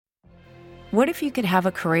What if you could have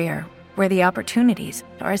a career where the opportunities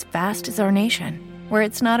are as vast as our nation, where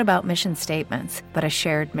it's not about mission statements, but a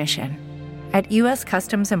shared mission? At U.S.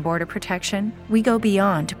 Customs and Border Protection, we go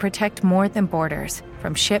beyond to protect more than borders.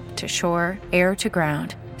 From ship to shore, air to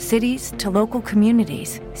ground, cities to local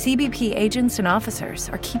communities, CBP agents and officers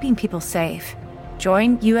are keeping people safe.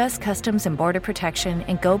 Join U.S. Customs and Border Protection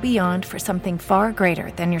and go beyond for something far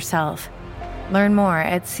greater than yourself. Learn more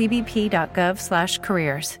at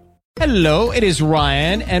cbp.gov/careers. Hello, it is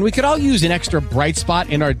Ryan, and we could all use an extra bright spot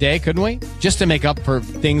in our day, couldn't we? Just to make up for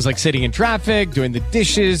things like sitting in traffic, doing the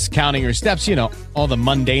dishes, counting your steps, all the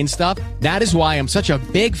mundane stuff. That is why I'm such a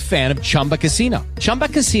big fan of Chumba Casino. Chumba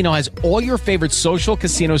Casino has all your favorite social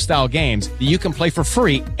casino-style games that you can play for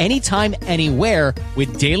free anytime, anywhere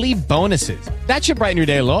with daily bonuses. That should brighten your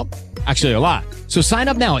day a little. Actually, a lot. So sign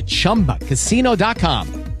up now at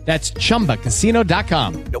ChumbaCasino.com. That's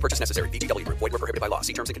ChumbaCasino.com. No purchase necessary. VGW Group. Void where prohibited by law.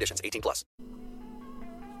 See terms and conditions. 18+.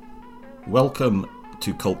 Welcome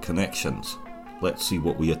to Cult Connections. Let's see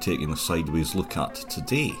what we are taking a sideways look at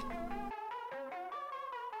today.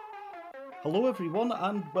 Hello everyone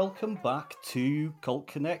and welcome back to Cult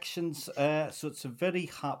Connections. So it's a very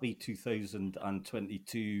happy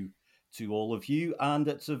 2022 to all of you, and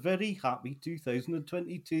it's a very happy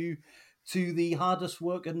 2022 to the hardest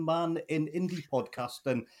working man in indie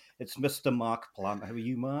podcasting. It's Mr. Mark Plant. How are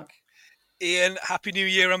you, Mark? Ian, Happy New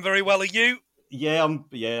Year. I'm very well. Are you? Yeah, I'm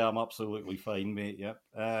absolutely fine, mate. Yeah.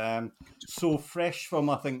 So fresh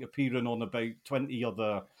from, I think, appearing on about 20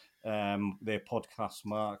 other their podcasts,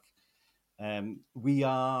 Mark. We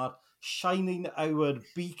are shining our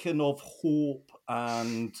beacon of hope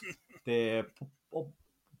and the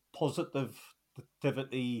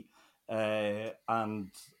positivity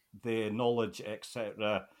and the knowledge,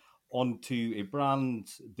 etc., onto a brand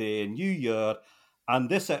the new year. And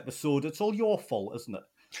this episode, it's all your fault, isn't it?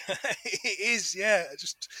 It is, yeah.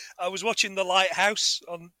 I was watching The Lighthouse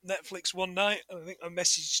on Netflix one night, and I think I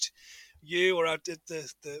messaged you, or I did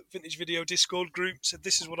the Vintage Video Discord group, said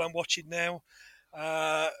this is what I'm watching now.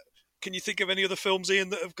 Can you think of any other films, Ian,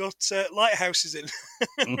 that have got lighthouses in?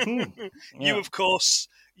 Mm-hmm. Yeah. You, of course,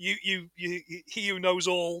 you he who knows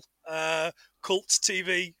all, cult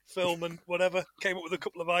TV film and whatever, came up with a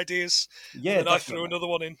couple of ideas. Yeah, and I threw another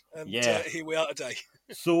one in, and here we are today.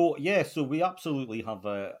 So we absolutely have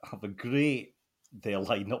a great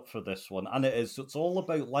lineup for this one, and it's all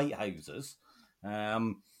about lighthouses,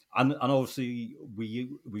 and obviously we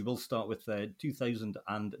will start with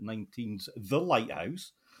 2019's The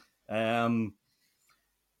Lighthouse,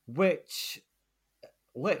 which,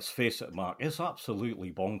 let's face it, Mark, is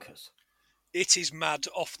absolutely bonkers. It is mad,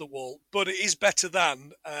 off the wall, but it is better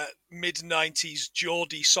than mid-90s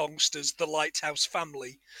Geordie songsters, The Lighthouse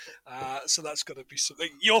Family. So that's got to be something.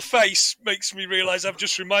 Your face makes me realise I've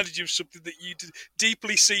just reminded you of something that you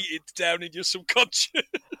deeply seated down in your subconscious.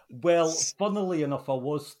 Well, funnily enough, I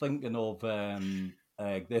was thinking of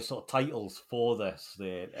the sort of titles for this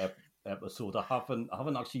episode. I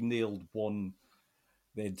haven't actually nailed one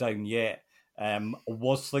down yet. I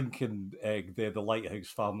was thinking they're The Lighthouse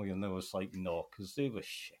Family, and I was like, no, because they were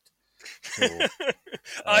shit. So,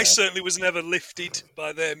 I certainly was never lifted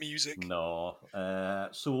by their music. No.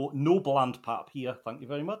 So no bland pap here, thank you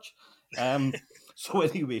very much. So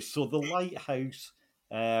anyway, so The Lighthouse,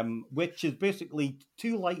 which is basically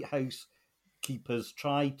two lighthouse keepers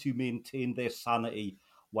try to maintain their sanity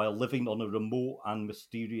while living on a remote and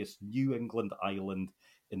mysterious New England island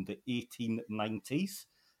in the 1890s.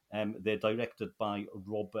 They're directed by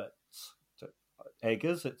Robert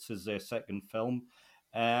Eggers. It's his second film.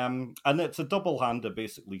 And it's a double-hander,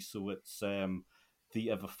 basically. So it's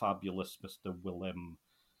the ever-fabulous Mr. Willem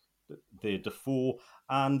Dafoe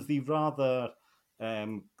and the rather,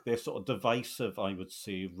 they're sort of divisive, I would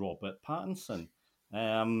say, Robert Pattinson.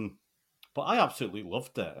 But I absolutely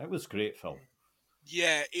loved it. It was a great film.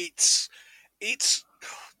 Yeah, it's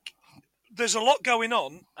there's a lot going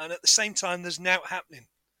on, and at the same time, there's now happening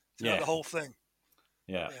throughout the whole thing.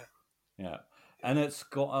 Yeah. And it's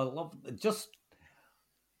got a love just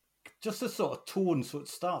a sort of tone. So it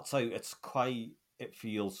starts out, it's quite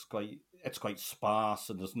sparse,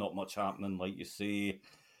 and there's not much happening, like you say.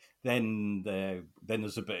 Then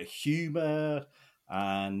there's a bit of humour,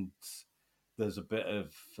 and there's a bit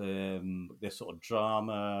of this sort of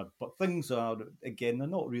drama, but things are, again, they're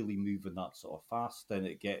not really moving that sort of fast. Then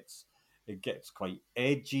it gets quite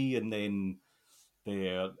edgy, and then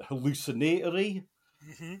they're hallucinatory,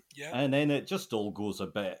 and then it just all goes a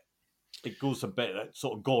bit. It goes a bit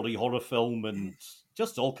sort of gory horror film and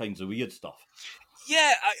just all kinds of weird stuff.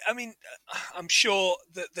 Yeah, I mean, I'm sure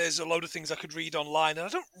that there's a load of things I could read online, and I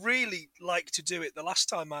don't really like to do it. The last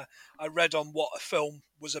time I read on what a film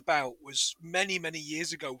was about was many, many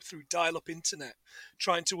years ago through dial-up internet,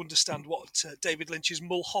 trying to understand what David Lynch's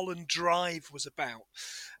Mulholland Drive was about.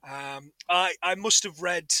 I must have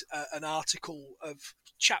read an article of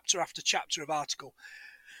chapter after chapter of article.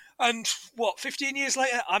 And 15 years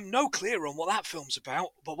later, I'm no clearer on what that film's about.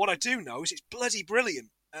 But what I do know is it's bloody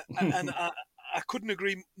brilliant. And I couldn't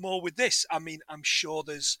agree more with this. I mean, I'm sure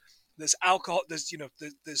there's alcohol, there's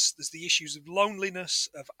the issues of loneliness,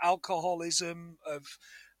 of alcoholism, of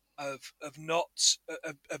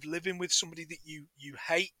living with somebody that you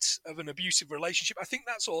hate, of an abusive relationship. I think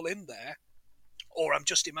that's all in there, or I'm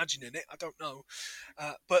just imagining it. I don't know,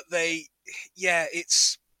 but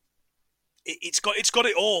it's got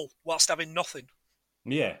it all whilst having nothing.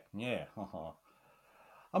 Yeah.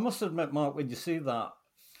 I must admit, Mark, when you say that,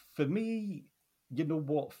 for me, you know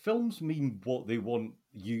what, films mean what they want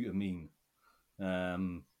you to mean.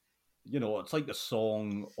 It's like a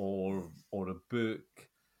song or a book.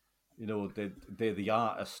 They're the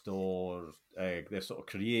artist or the sort of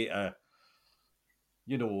creator.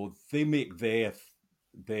 They make their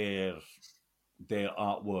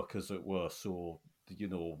artwork, as it were. So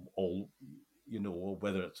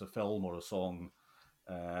whether it's a film or a song.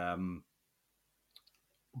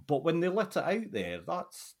 But when they let it out there,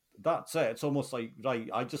 that's it. It's almost like, right,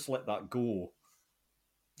 I just let that go.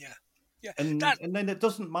 Yeah. And then it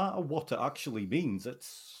doesn't matter what it actually means.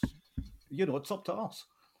 It's up to us.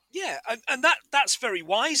 Yeah, and that's very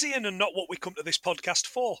wise, Ian, and not what we come to this podcast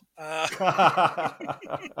for. I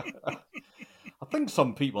think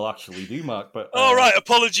some people actually do, Mark. But all right,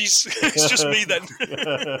 apologies. It's just me then.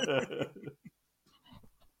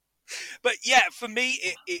 But yeah, for me,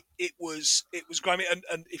 it was grimy.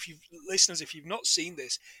 And if you've not seen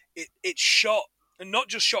this, it's shot, and not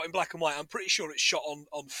just shot in black and white. I'm pretty sure it's shot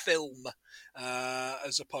on film,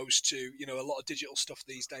 as opposed to a lot of digital stuff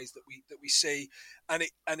these days that we see. And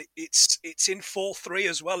it's in 4:3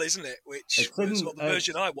 as well, isn't it? Which was what the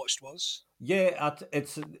version I watched was. Yeah,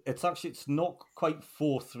 it's not quite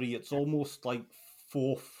 4:3. It's almost like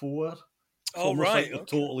 4:4. Oh, almost right, like a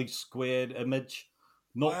totally square image.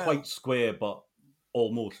 Not quite square, but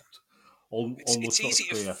almost. It's easy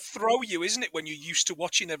to throw you, isn't it, when you're used to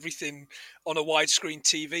watching everything on a widescreen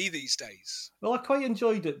TV these days? Well, I quite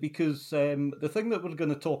enjoyed it because the thing that we're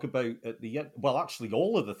going to talk about at the end, well, actually,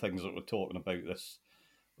 all of the things that we're talking about this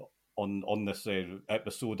on this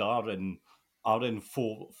episode are in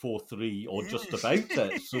 4:3 or just about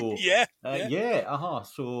it. So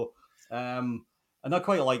So, and I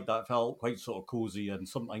quite like that. It felt quite sort of cozy, and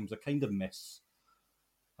sometimes I kind of miss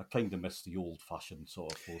the old-fashioned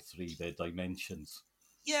sort of 4:3, their dimensions.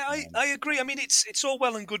 Yeah, I agree. I mean, it's all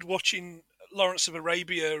well and good watching Lawrence of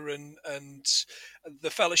Arabia and the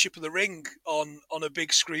Fellowship of the Ring on a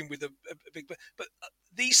big screen with a big, but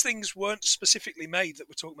these things weren't specifically made that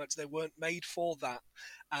we're talking about today. Weren't made for that,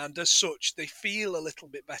 and as such, they feel a little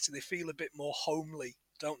bit better. They feel a bit more homely,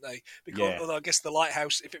 don't they? Because although I guess the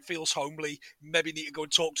Lighthouse, if it feels homely, maybe need to go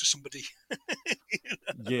and talk to somebody.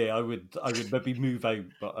 Yeah, I would maybe move out,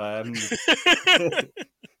 but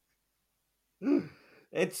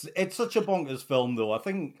it's such a bonkers film, though. I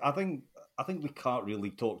think we can't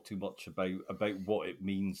really talk too much about what it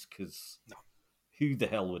means, because who the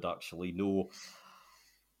hell would actually know?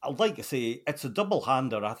 I'd like to say it's a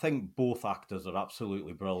double-hander. I think both actors are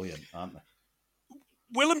absolutely brilliant, aren't they?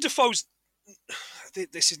 Willem Dafoe's...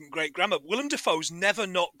 This isn't great grammar. Willem Dafoe's never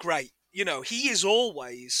not great. He is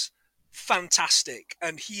always fantastic,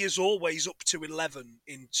 and he is always up to 11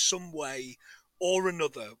 in some way or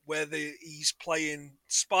another, whether he's playing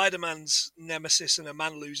Spider-Man's nemesis and a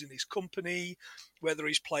man losing his company, whether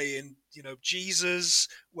he's playing, Jesus,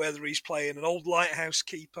 whether he's playing an old lighthouse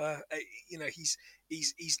keeper.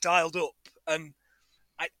 He's dialed up, and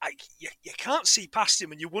you can't see past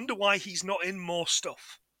him, and you wonder why he's not in more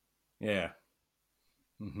stuff. Yeah.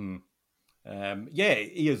 Mm-hmm. Yeah,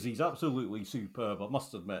 he is. He's absolutely superb, I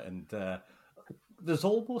must admit. And there's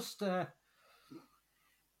almost...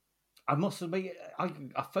 I must admit,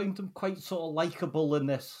 I found him quite sort of likeable in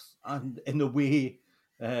this, and in a way,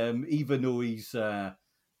 even though he's, he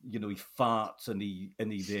farts and he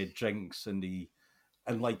drinks and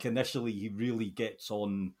like initially he really gets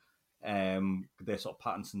on the sort of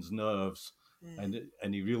Pattinson's nerves, and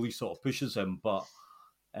he really sort of pushes him, but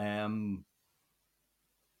there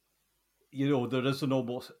is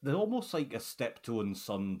almost like a Steptoe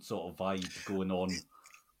son sort of vibe going on.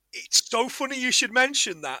 It's so funny you should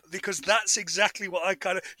mention that, because that's exactly what I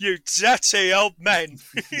kind of... You dirty old men.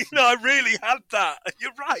 I really had that.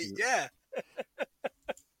 You're right, yeah.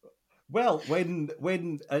 Well, when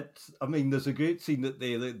I mean, there's a great scene at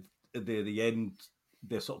the end.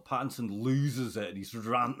 The sort of Pattinson loses it, and he's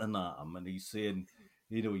ranting at him, and he's saying,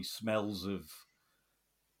 he smells of,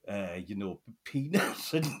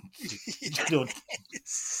 penis, and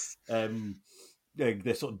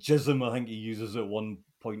the sort of jism I think he uses at one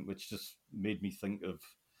point, which just made me think of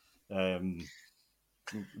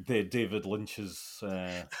the David Lynch's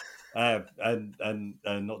and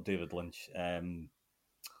not David Lynch.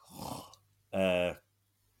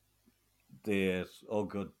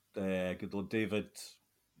 Good old David,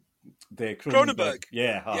 the Cronenberg.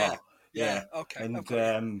 Yeah. Okay. And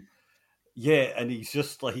and he's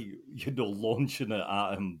just like launching it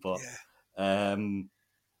at him, but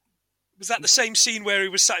was that the same scene where he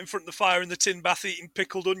was sat in front of the fire in the tin bath eating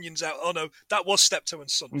pickled onions out? Oh no, that was Steptoe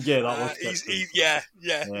and Son. Yeah, that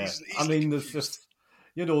was. I mean, there's just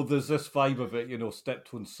there's this vibe of it,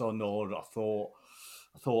 Steptoe and Son, or I thought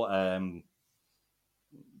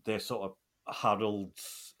they're sort of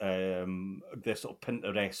Harold's, they're sort of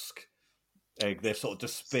Pinteresque, they're sort of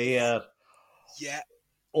despair,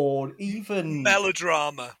 or even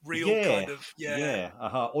melodrama, kind of,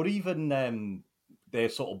 or even their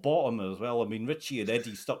sort of bottom as well. I mean, Richie and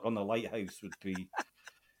Eddie stuck on the lighthouse would be,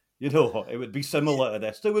 it would be similar to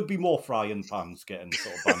this. There would be more frying pans getting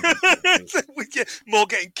sort of more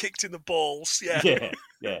getting kicked in the balls.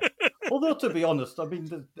 Yeah. Although to be honest, I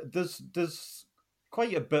mean, there's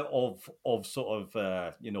quite a bit of sort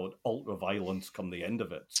of ultra violence come the end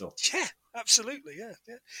of it. So yeah, absolutely, yeah.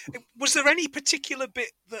 Was there any particular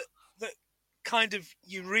bit that kind of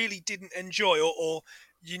you really didn't enjoy, or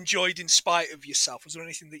you enjoyed in spite of yourself? Was there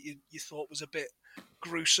anything that you thought was a bit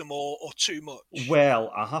gruesome or too much?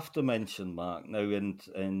 Well, I have to mention, Mark, now, and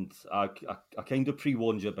I kind of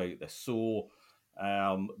pre-warned you about this. So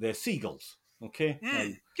they're seagulls, okay?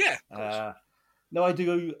 Now, I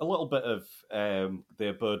do a little bit of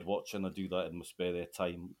their bird watching. I do that in my spare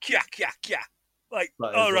time. Yeah. Like,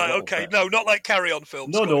 okay. No, not like Carry On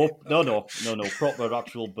films. No. Proper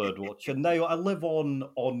actual bird watching. Now, I live on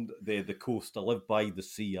the coast. I live by the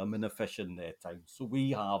sea. I'm in a fishing town. So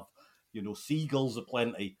we have, seagulls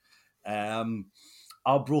aplenty.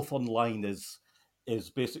 Arbroath Online is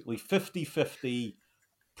basically 50-50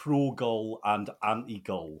 pro-gull and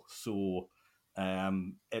anti-gull. So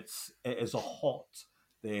it is a hot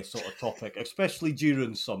sort of topic, especially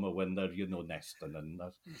during summer when they're nesting and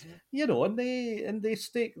and they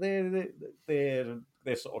stake their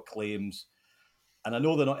sort of claims. And I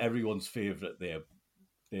know they're not everyone's favourite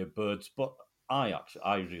their birds, but I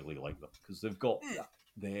really like them because they've got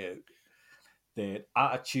their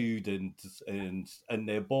attitude and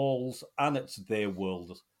their balls, and it's their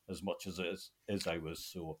world as much as it is ours.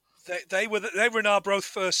 So. They were in Arbroath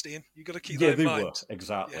first, Ian. You've got to keep that in mind. Were,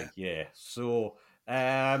 exactly, yeah. So,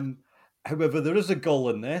 however, there is a gull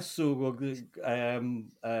in there. So,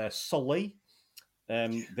 Sully,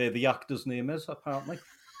 the actor's name is, apparently.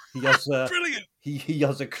 He has brilliant. He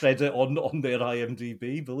has a credit on their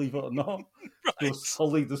IMDb, believe it or not. Right. So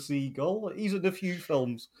Sully the Seagull. He's in a few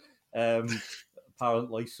films,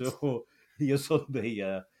 apparently. So he is on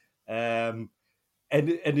the...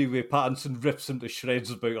 Anyway, Pattinson rips him to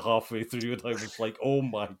shreds about halfway through, and I was like, "Oh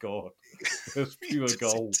my god, this pure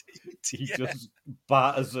gold!" He just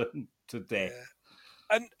batters him to death.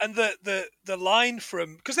 Yeah. And the line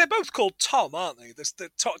from, because they're both called Tom, aren't they? There's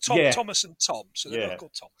Thomas and Tom, so they're both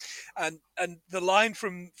called Tom. And the line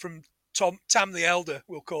from Tam the Elder,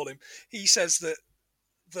 we'll call him. He says that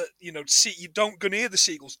you don't go near the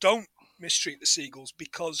seagulls, don't mistreat the seagulls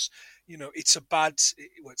because it's a bad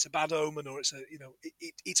omen, or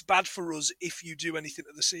it's bad for us if you do anything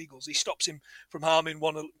to the seagulls. He stops him from harming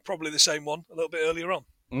one, probably the same one, a little bit earlier on.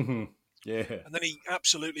 Mm-hmm. Yeah, and then he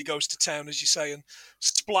absolutely goes to town, as you say, and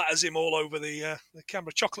splatters him all over the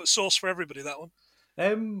camera. Chocolate sauce for everybody, that one.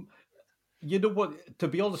 You know what? To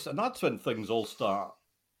be honest, and that's when things all start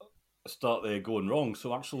there going wrong.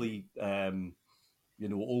 So actually,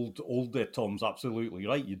 older Tom's absolutely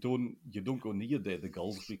right. You don't go near the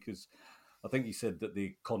gulls because I think he said that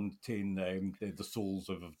they contain the souls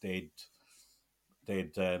of dead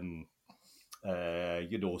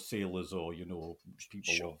sailors or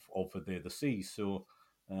people of the sea. So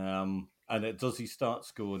and he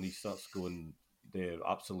starts going they're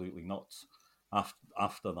absolutely nuts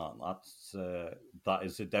after that. That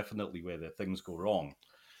is definitely where the things go wrong.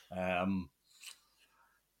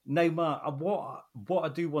 Now, Matt, what I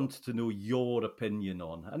do want to know your opinion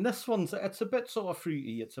on, and this one's, it's a bit sort of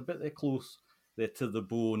fruity, it's a bit close there to the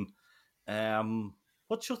bone.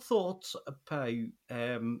 What's your thoughts about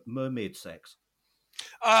mermaid sex?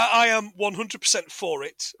 I am 100% for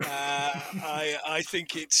it. I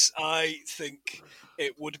think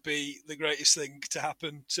it would be the greatest thing to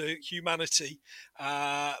happen to humanity.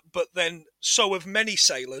 But then, so have many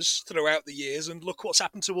sailors throughout the years, and look what's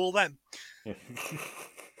happened to all them. You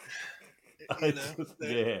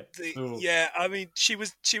know, Yeah. I mean, she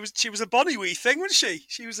was a bonny wee thing, wasn't she?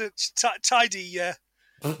 She was a tidy,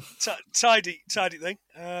 tidy thing.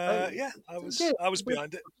 Yeah, I was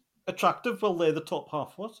behind it. Attractive. Well, there the top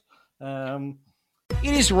half was.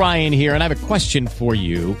 It is Ryan here, and I have a question for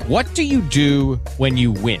you. What do you do when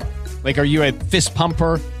you win? Like, are you a fist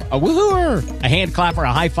pumper, a woohooer, a hand clapper,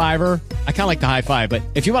 a high fiver? I kind of like the high five, but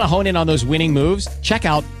if you want to hone in on those winning moves, check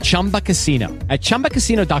out Chumba Casino. At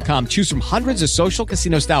ChumbaCasino.com, choose from hundreds of social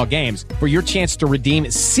casino-style games for your chance to redeem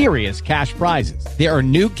serious cash prizes. There are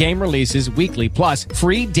new game releases weekly, plus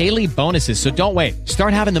free daily bonuses. So don't wait.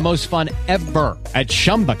 Start having the most fun ever at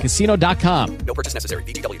ChumbaCasino.com. No purchase necessary.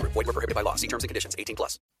 VGW Group. Void were prohibited by law. See terms and conditions.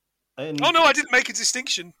 18+. Oh no, I didn't make a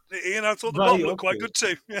distinction, Ian. I thought the bottom looked quite good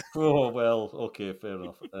too. Yeah. Oh well, okay, fair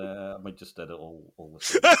enough. I might just edit all the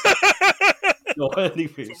time. No,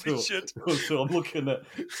 anyway, so I'm looking at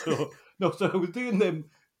so I was doing them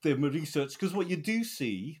research, because what you do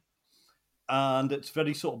see, and it's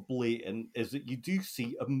very sort of blatant, is that you do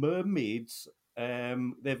see a mermaid's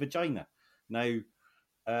their vagina. Now,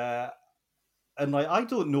 and like, I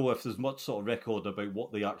don't know if there's much sort of record about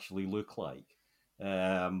what they actually look like.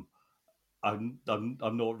 I'm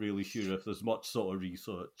not really sure if there's much sort of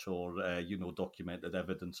research or documented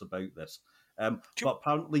evidence about this. But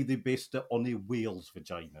apparently they based it on a whale's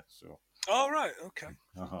vagina. So. Oh right, okay,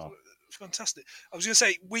 Uh-huh. fantastic. I was going to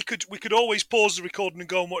say we could always pause the recording and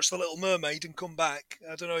go and watch The Little Mermaid and come back.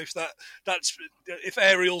 I don't know if that's if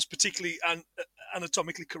Ariel's particularly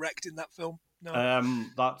anatomically correct in that film. No.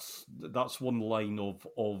 That's one line of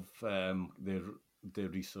their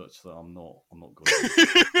research that I'm not going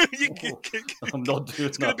to. I'm not doing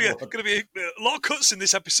it's going to be a lot of cuts in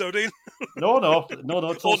this episode, Ian. No,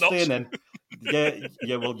 it's all staying in. Yeah.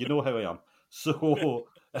 Well, you know how I am. So,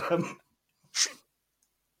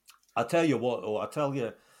 I tell you what. I tell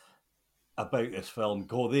you about this film.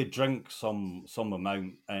 They drink some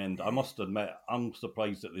amount, and I must admit, I'm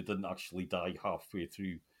surprised that they didn't actually die halfway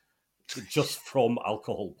through, just from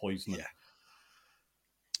alcohol poisoning.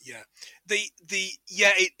 Yeah.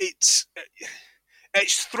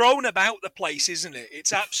 It's thrown about the place, isn't it?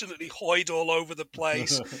 It's absolutely hoid all over the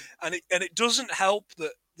place, and it doesn't help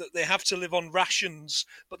that they have to live on rations.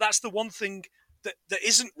 But that's the one thing that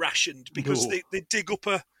isn't rationed, because they dig up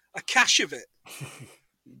a cache of it.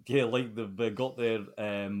 Yeah, like they've got their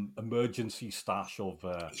emergency stash of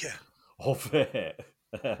it.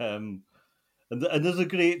 And there's a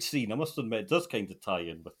great scene. I must admit, it does kind of tie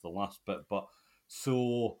in with the last bit, but.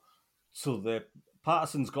 So the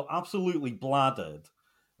Patterson's got absolutely bladdered,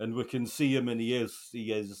 and we can see him, and he is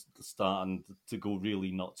starting to go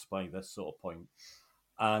really nuts by this sort of point.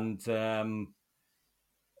 And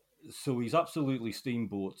so he's absolutely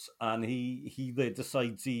steamboats, and he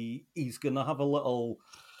decides he's going to have a little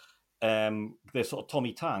this sort of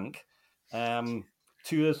Tommy Tank to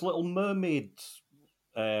his little mermaid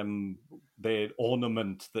the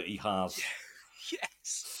ornament that he has. Yes.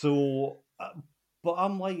 So. But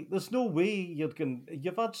I'm like, there's no way you've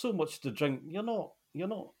had so much to drink. You're not,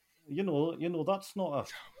 that's not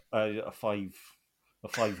a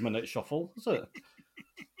 5-minute shuffle, is it?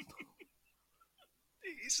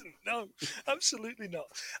 It isn't. No, absolutely not.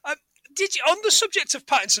 Did you, on the subject of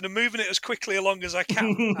Pattinson and moving it as quickly along as I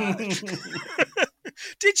can,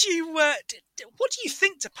 did you? What do you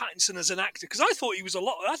think to Pattinson as an actor? Because I thought he was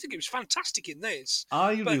I think he was fantastic in this.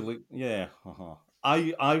 I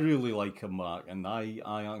really like him, Mark, and I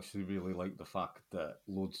actually really like the fact that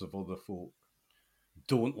loads of other folk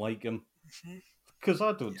don't like him, because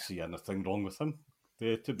I don't see anything wrong with him,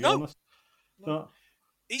 to be honest. No.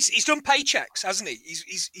 He's done paychecks, hasn't he?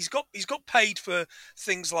 He's got paid for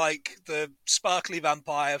things like the sparkly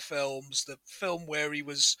vampire films, the film where he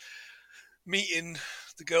was meeting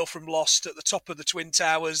the girl from Lost at the top of the Twin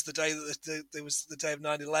Towers the day that there was the day of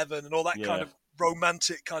 9/11 and all that kind of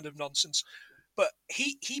romantic kind of nonsense. But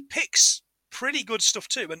he picks pretty good stuff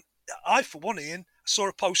too, and I, for one, Ian, saw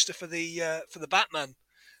a poster for the Batman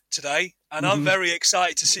today, and I'm very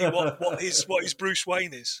excited to see what his Bruce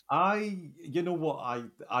Wayne is. You know what,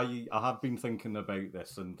 I have been thinking about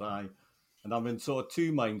this, and I'm in sort of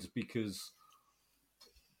two minds, because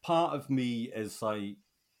part of me is like,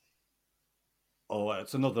 oh,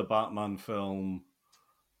 it's another Batman film,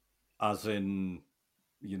 as in.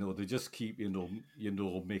 They just keep,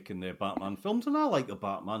 making their Batman films, and I like the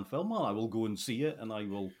Batman film, and I will go and see it, and I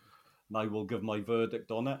will and I will give my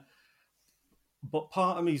verdict on it. But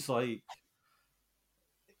part of me's like,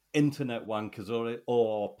 internet wankers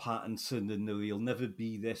or Pattinson, and he'll never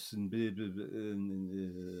be this, and blah, blah, blah,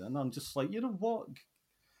 and I'm just like, you know what?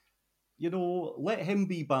 Let him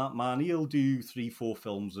be Batman. He'll do 3-4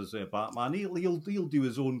 films as a Batman. He'll do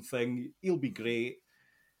his own thing. He'll be great.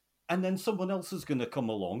 And then someone else is going to come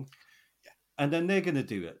along, and then they're going to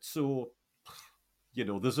do it. So,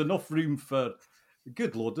 there's enough room for,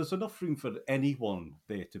 good Lord, there's enough room for anyone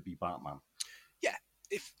there to be Batman. Yeah,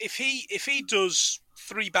 if he does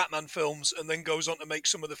 3 Batman films and then goes on to make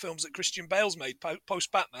some of the films that Christian Bale's made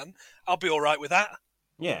post Batman, I'll be all right with that.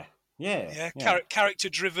 Yeah.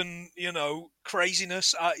 Character-driven,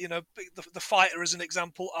 craziness. The Fighter as an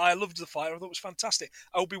example. I loved The Fighter. I thought it was fantastic.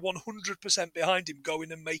 I'll be 100% behind him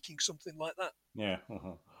going and making something like that. Yeah.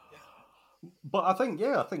 Uh-huh. Yeah. But I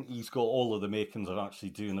think he's got all of the makings of actually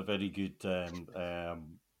doing a very good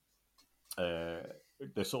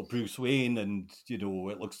the sort of Bruce Wayne, and it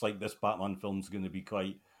looks like this Batman film's going to be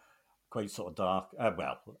quite sort of dark.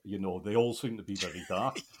 They all seem to be very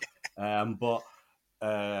dark, but.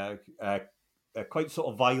 Quite sort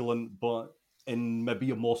of violent, but in maybe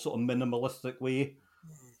a more sort of minimalistic way,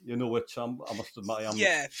 which I must admit I am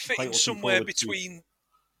fitting somewhere between,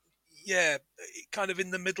 kind of in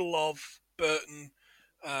the middle of Burton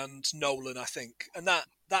and Nolan, I think, and that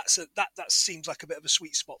seems like a bit of a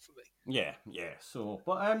sweet spot for me. Yeah. So,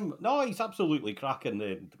 but no, he's absolutely cracking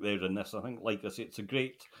there in this. I think, like I say, it's a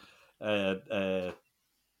great they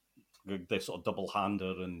sort of double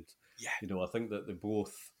hander, and. Yeah. I think that they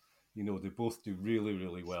both do really,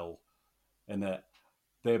 really well in it.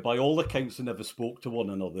 They, by all accounts, they never spoke to one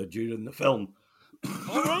another during the film.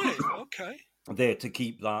 All right, okay. There to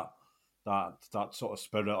keep that sort of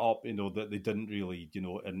spirit up, that they didn't really,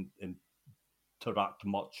 interact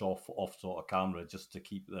much off sort of camera, just to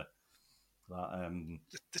keep the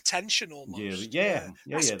tension almost. Yeah.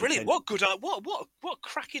 That's brilliant. What good, what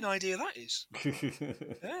cracking idea that is.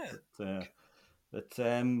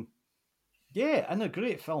 Yeah, and a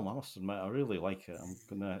great film, I must admit. I really like it.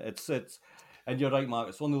 It's and you're right, Mark,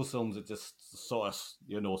 it's one of those films that just sort of,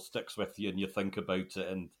 sticks with you and you think about it.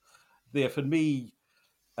 And there, for me,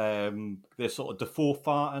 there's sort of Defoe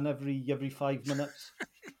farting every 5 minutes.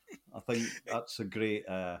 I think that's a great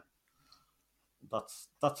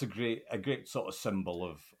that's a great sort of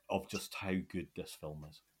symbol of just how good this film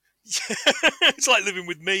is. It's like living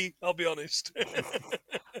with me, I'll be honest. I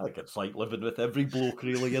think it's like living with every bloke,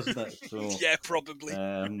 really, isn't it? So, yeah, probably.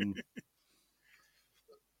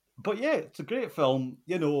 But yeah, it's a great film.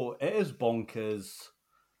 It is bonkers.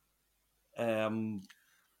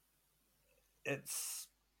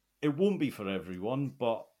 It won't be for everyone,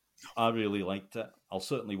 but I really liked it. I'll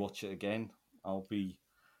certainly watch it again.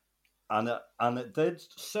 And it did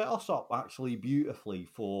set us up actually beautifully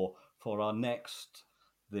for our next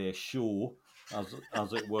show, as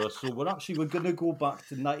it were. So we're going to go back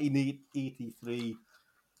to 1983,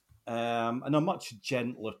 in a much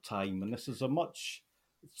gentler time, and this is a much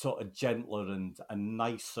sort of gentler and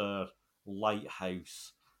nicer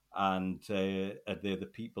lighthouse, and the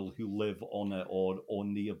people who live on it or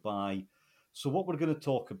nearby. So what we're going to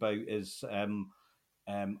talk about is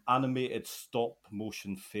animated stop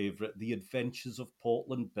motion favourite, The Adventures of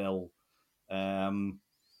Portland Bill,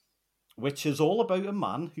 which is all about a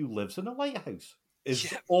man who lives in a lighthouse.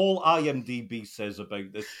 Is all IMDb says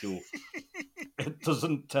about this show. It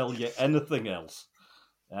doesn't tell you anything else.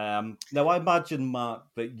 Now, I imagine, Mark,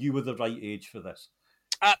 that you were the right age for this.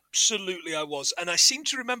 Absolutely, I was. And I seem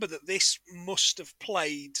to remember that this must have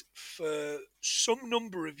played for some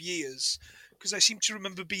number of years, because I seem to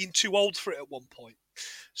remember being too old for it at one point.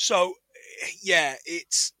 So, yeah,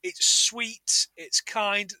 it's sweet, it's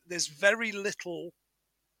kind, there's very little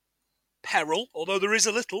peril, although there is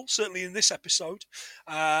a little, certainly in this episode,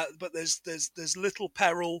 but there's little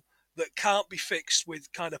peril that can't be fixed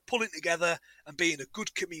with kind of pulling together and being a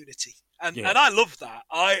good community. And I love that.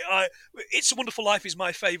 It's a Wonderful Life is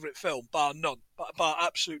my favourite film, bar none, bar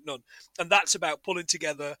absolute none. And that's about pulling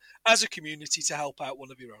together as a community to help out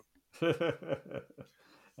one of your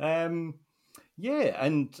own. Yeah,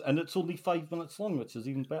 and it's only 5 minutes long, which is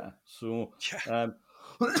even better. So,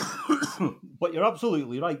 but you're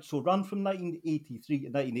absolutely right. So, ran from 1983 to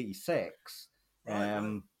 1986.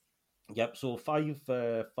 Right. Yep. So 5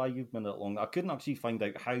 minute long. I couldn't actually find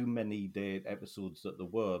out how many episodes that there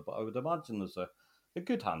were, but I would imagine there's a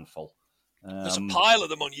good handful. There's a pile of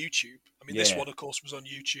them on YouTube. I mean, this one, of course, was on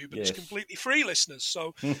YouTube, and it's completely free, listeners.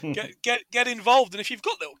 So get involved. And if you've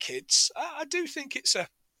got little kids, I do think it's a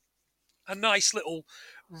nice little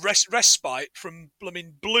respite from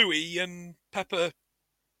blooming Bluey and Peppa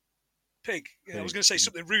Pig. Yeah, I was Pig. going to say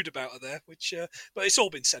something rude about her there, which, but it's all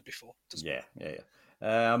been said before. Doesn't it? Yeah.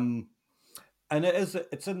 And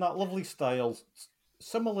it's in that lovely style,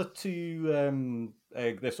 similar to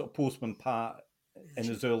the sort of Postman Pat in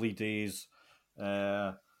his early days.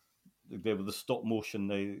 They were the stop motion,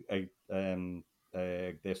 their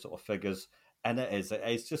sort of figures, and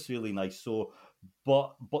it's just really nice. So,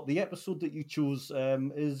 but the episode that you chose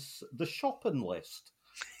is the shopping list.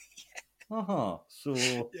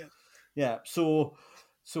 So Yeah. So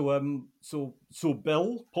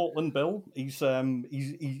Bill, Portland Bill, he's on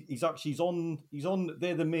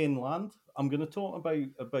they're the mainland. I'm going to talk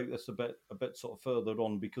about this a bit sort of further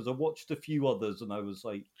on, because I watched a few others and I was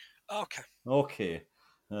like, okay.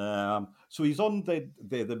 So he's on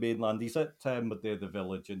the mainland. He's at they're the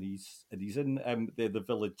village, and he's in they're the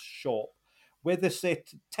village shop where they say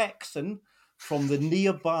Texan from the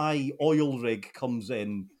nearby oil rig comes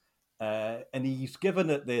in, and he's given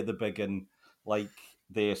it there the big one, like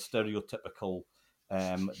their stereotypical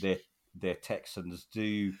their Texans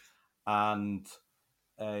do, and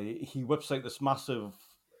he whips out this massive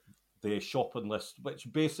their shopping list, which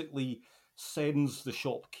basically sends the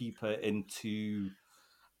shopkeeper into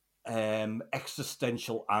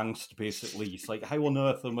existential angst. Basically, it's like, how on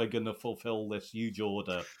earth am I going to fulfill this huge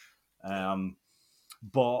order?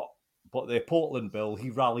 But the Portland Bill,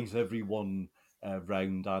 he rallies everyone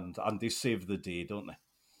round, and they save the day, don't they?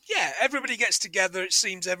 Yeah, everybody gets together. It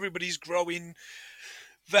seems everybody's growing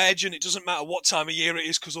veg, and it doesn't matter what time of year it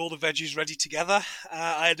is because all the veg is ready together.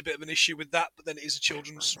 I had a bit of an issue with that, but then it is a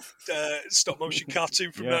children's stop-motion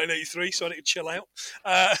cartoon from 1983, so I need to chill out.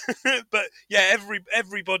 But yeah,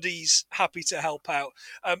 everybody's happy to help out.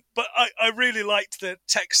 But I really liked the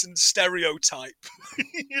Texan stereotype.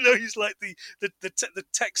 He's like the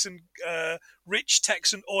Texan, rich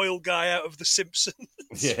Texan oil guy out of The Simpsons.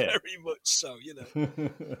 Very much so,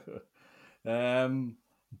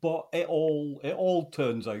 But it all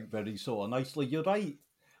turns out very sort of nicely. You're right,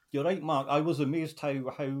 Mark. I was amazed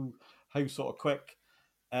how sort of quick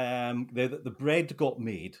the bread got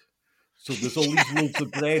made. So there's all these loads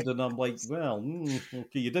of bread, and I'm like, well,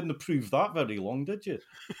 okay, you didn't approve that very long, did you?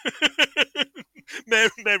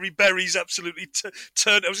 Mary Berry's absolutely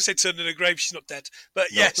turned. I was going to say turned in her grave. She's not dead, but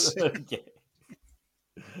yes.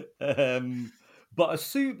 But a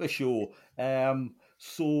super show.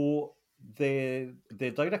 So they're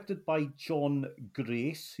directed by John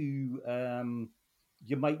Grace, who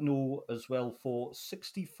you might know as well for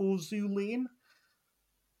 64 Zoo Lane.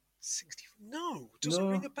 64? No, doesn't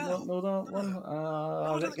ring a bell. No, that one.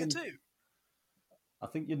 I don't think I do. I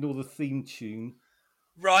think you know the theme tune.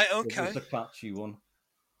 Right. Okay. It's a catchy one.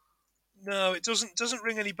 No, it doesn't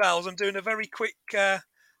ring any bells. I'm doing a very quick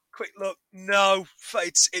look. No,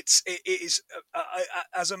 it is.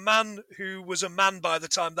 As a man who was a man by the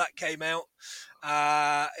time that came out,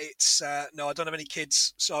 it's no. I don't have any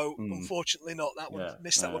kids, so unfortunately not that one.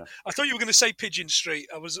 Missed that one. I thought you were going to say Pigeon Street.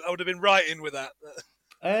 I would have been right in with that.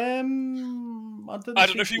 I don't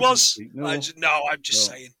know if he was. No. I'm just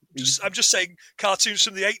saying. I'm just saying cartoons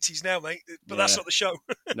from the 80s now, mate. But that's not the show.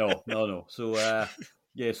 No. So.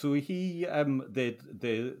 Yeah, so he they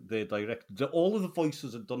directed. All of the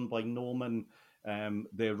voices are done by Norman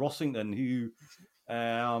the Rossington, who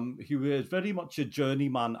is very much a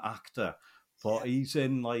journeyman actor, but he's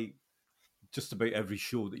in like just about every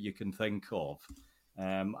show that you can think of,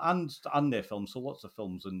 and their films. So lots of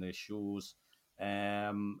films in their shows.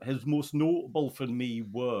 His most notable for me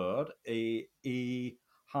were a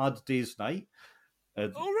Hard Day's Night, the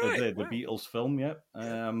Beatles film. Yeah.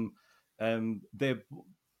 They're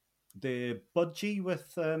Budgie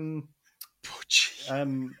with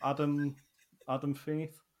Adam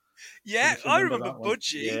Faith. Yeah, I remember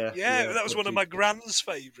Budgie. Yeah, that was one of my grand's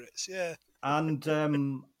favourites. Yeah. And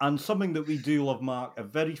something that we do love, Mark, a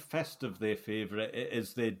very festive their favourite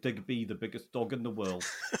is their Digby, the biggest dog in the world.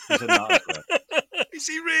 He's in that. Is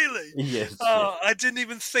he really? Yes. Oh, I didn't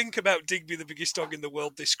even think about Digby, the biggest dog in the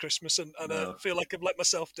world this Christmas, and I feel like I've let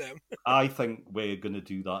myself down. I think we're going to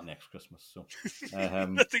do that next Christmas. So I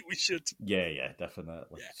think we should. Yeah,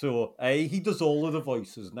 definitely. Yeah. So he does all of the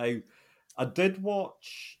voices. Now, I did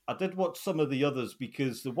watch some of the others,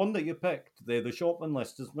 because the one that you picked, the shopping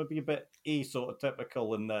list, is maybe a bit sort of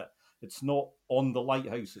typical in that it's not on the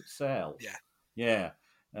lighthouse itself. Yeah.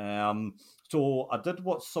 So I did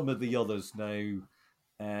watch some of the others now.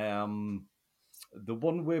 The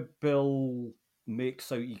one where Bill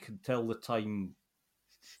makes out you can tell the time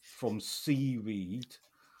from seaweed,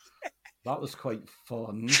 that was quite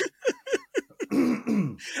fun.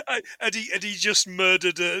 Had he just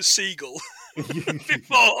murdered a seagull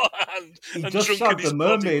beforehand? He just shagged the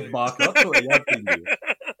mermaid, Mark. That's what he had been doing.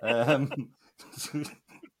 Um,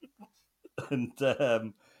 and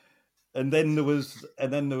then there was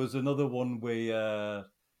another one where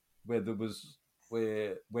there was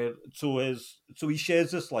where so he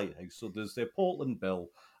shares this lighthouse. So there's their Portland Bill,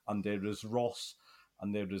 and there is Ross,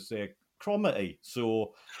 and there is their Cromarty.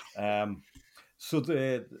 So the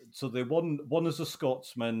one is a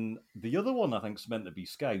Scotsman. The other one I think is meant to be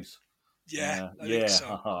Scouse. Yeah, I think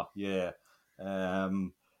so. Yeah.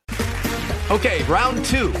 Okay, round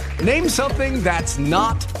two. Name something that's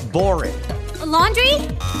not boring. A laundry?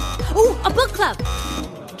 Ooh, a book club.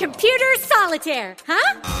 Computer solitaire,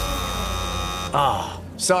 huh?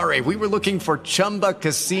 Sorry, we were looking for Chumba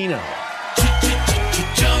Casino.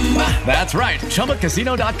 That's right.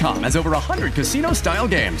 ChumbaCasino.com has over 100 casino-style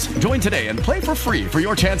games. Join today and play for free for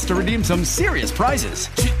your chance to redeem some serious prizes.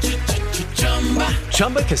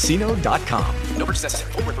 ChumbaCasino.com. No purchase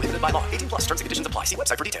necessary. Void where prohibited by law. 18 plus. Terms and conditions apply. See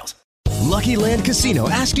website for details. Lucky Land Casino,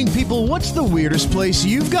 asking people, what's the weirdest place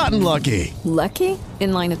you've gotten lucky? Lucky?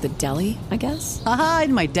 In line at the deli, I guess? Aha,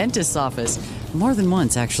 in my dentist's office. More than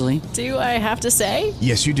once, actually. Do I have to say?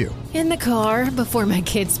 Yes, you do. In the car before my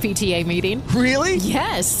kids' PTA meeting. Really?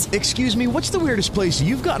 Yes. Excuse me, what's the weirdest place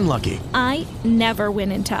you've gotten lucky? I never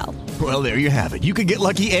win and tell. Well, there you have it. You can get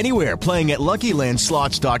lucky anywhere, playing at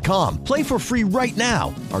LuckyLandSlots.com. Play for free right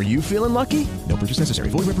now. Are you feeling lucky? No purchase necessary.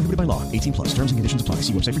 Void where prohibited by law. 18 plus. Terms and conditions apply.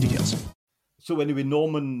 See website for details. So anyway,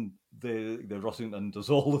 Norman the Rossington does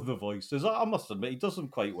all of the voices. I must admit, he does them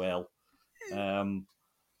quite well.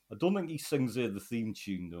 I don't think he sings the theme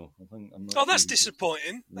tune though. That's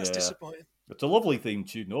disappointing. That's disappointing. It's a lovely theme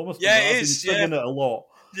tune, though. It is. I've been singing it a lot.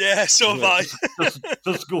 Yeah, so have I.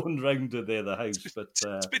 just going round to the house, but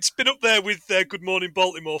it's been up there with Good Morning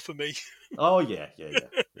Baltimore for me. Oh yeah,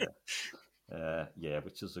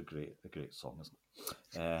 which is a great song, isn't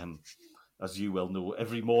it? As you well know,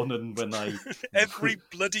 every morning when I every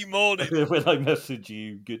bloody morning when I message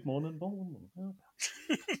you, good morning, Baltimore.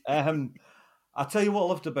 I tell you what I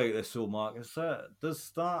loved about this, though, Mark, is that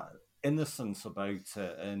there's that innocence about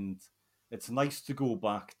it, and it's nice to go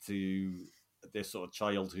back to their sort of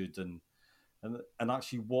childhood and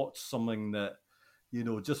actually watch something that, you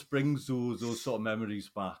know, just brings those sort of memories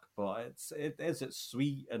back. But it's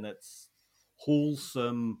sweet and it's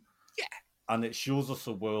wholesome, and it shows us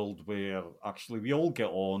a world where actually we all get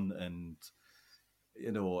on, and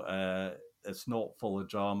you know, it's not full of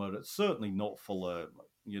drama. It's certainly not full of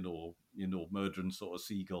you know, murdering sort of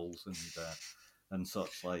seagulls and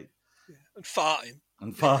such like. Yeah.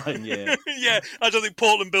 And farting, yeah. Yeah, I don't think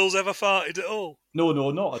Portland Bill's ever farted at all. No,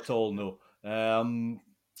 not at all, no.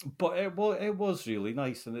 But it was really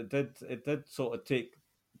nice, and it did sort of take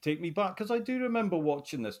me back, because I do remember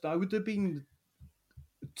watching this. I would have been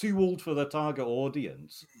too old for the target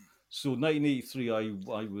audience. So 1983, I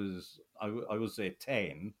was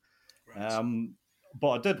 10, right. But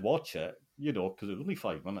I did watch it, you know, because it was only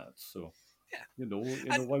 5 minutes. So you know,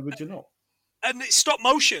 why would you not? And it's stop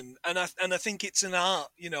motion, and I think it's an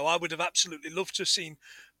art. You know, I would have absolutely loved to have seen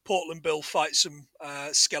Portland Bill fight some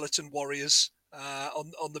skeleton warriors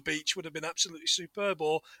on the beach. Would have been absolutely superb,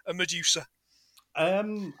 or a Medusa.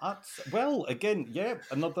 Well, again, yeah,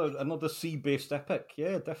 another sea-based epic,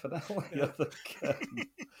 yeah, definitely. Yeah.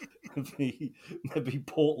 I think maybe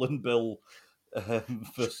Portland Bill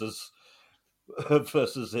versus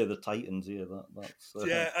the Titans here.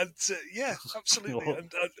 Absolutely.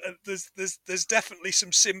 And there's definitely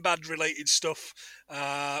some Sinbad related stuff,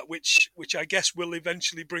 which I guess will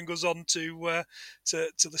eventually bring us on to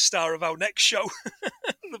the star of our next show,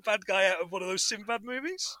 the bad guy out of one of those Sinbad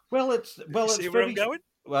movies. It's see where I'm going.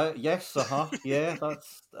 Well, yes, yeah,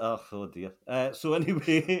 that's oh dear. So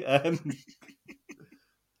anyway,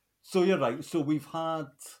 so you're right. So we've had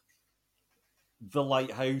the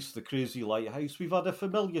Lighthouse, the Crazy Lighthouse. We've had a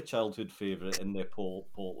familiar childhood favourite in there,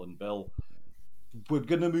 Portland Bill. We're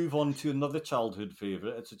going to move on to another childhood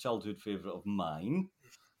favourite. It's a childhood favourite of mine.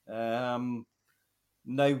 Now,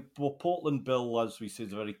 Portland Bill, as we say,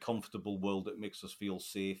 is a very comfortable world that makes us feel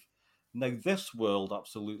safe. Now, this world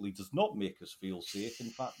absolutely does not make us feel safe. In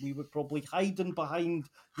fact, we would probably hiding behind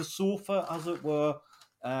the sofa, as it were.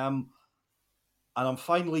 And I'm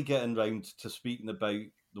finally getting round to speaking about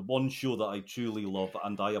the one show that I truly love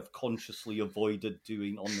and I have consciously avoided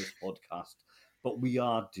doing on this podcast. But we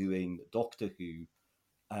are doing Doctor Who,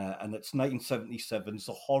 and it's 1977's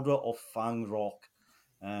The Horror of Fang Rock.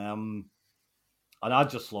 And I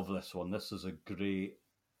just love this one. This is a great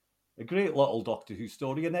little Doctor Who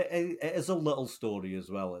story, and it is a little story as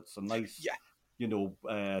well. It's a nice, you know,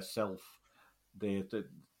 their sort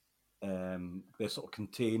of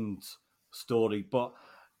contained story. But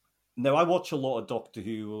Now, I watch a lot of Doctor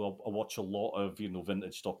Who. I watch a lot of,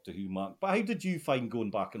 vintage Doctor Who, Mark. But how did you find going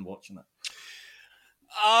back and watching it?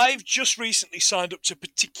 I've just recently signed up to a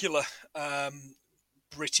particular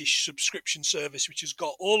British subscription service, which has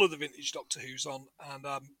got all of the vintage Doctor Who's on, and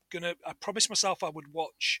I promised myself I would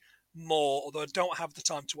watch more, although I don't have the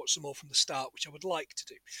time to watch them all from the start, which I would like to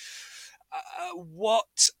do.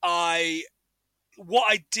 What I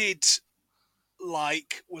did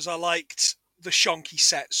like was I liked the shonky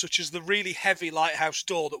sets, such as the really heavy lighthouse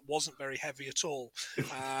door that wasn't very heavy at all,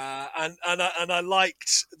 and I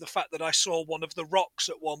liked the fact that I saw one of the rocks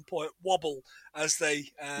at one point wobble as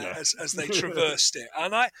they as they traversed it,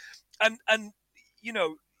 and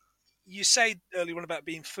you say earlier on about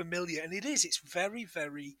being familiar, and it's very,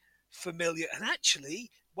 very familiar, and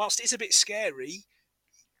actually, whilst it's a bit scary,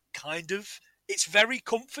 it's very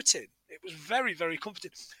comforting. It was very, very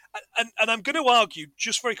comforting. And I'm going to argue,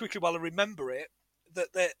 just very quickly while I remember it,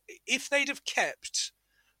 that if they'd have kept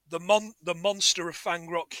the monster of Fang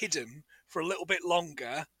Rock hidden for a little bit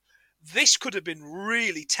longer, this could have been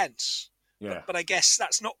really tense. Yeah. But I guess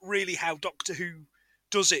that's not really how Doctor Who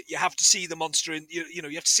does it. You have to see the monster you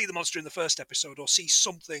have to see the monster in the first episode, or see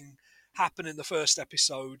something happen in the first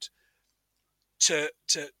episode to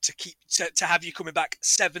have you coming back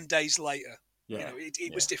 7 days later. Yeah.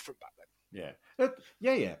 It was different back then. Yeah.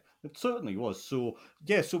 It certainly was. So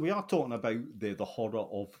we are talking about the horror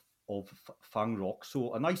of Fang Rock.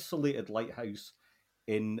 So an isolated lighthouse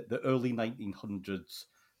in the early 1900s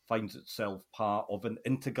finds itself part of an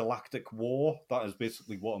intergalactic war. That is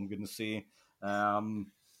basically what I'm going to say.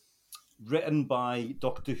 Written by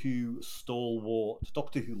Doctor Who stalwart,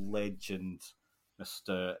 Doctor Who legend,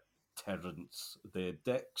 Mr. Terence the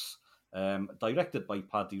Dix. Directed by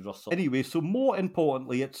Paddy Russell. Anyway, so more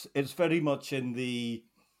importantly, it's very much in the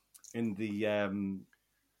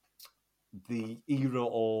era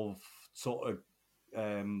of sort of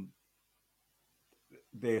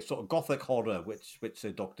the sort of gothic horror, which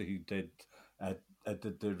Doctor Who did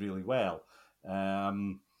really well,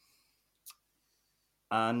 and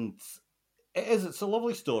it's a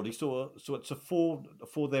lovely story. So it's a four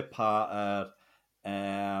their part.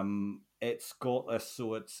 It's got this,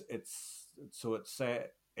 so it's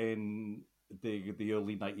set in the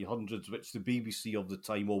early 1900s, which the BBC of the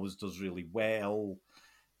time always does really well.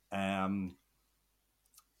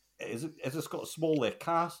 It's got a smaller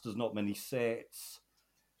cast. There's not many sets.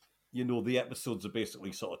 The episodes are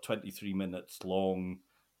basically sort of 23 minutes long.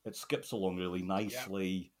 It skips along really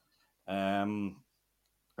nicely. Yeah.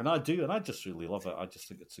 And I just really love it. I just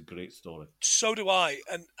think it's a great story. So do I.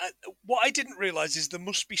 And what I didn't realise is there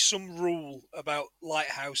must be some rule about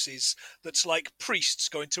lighthouses that's like priests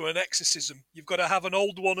going to an exorcism. You've got to have an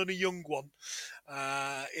old one and a young one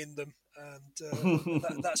in them.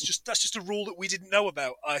 And that's just a rule that we didn't know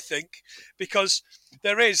about, I think, because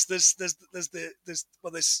there's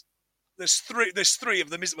three of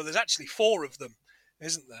them, isn't there? There's actually four of them,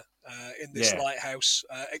 isn't there, in this lighthouse,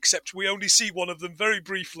 except we only see one of them very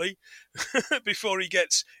briefly before he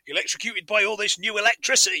gets electrocuted by all this new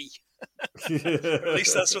electricity. Or at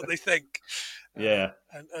least that's what they think. Yeah.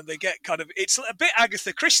 And they get kind of, it's a bit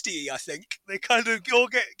Agatha Christie, I think. They kind of all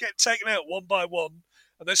get taken out one by one,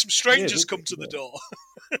 and then some strangers come to the door.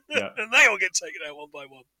 And they all get taken out one by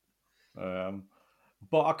one.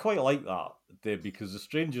 But I quite like that, Dave, because the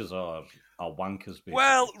strangers are wankers, basically.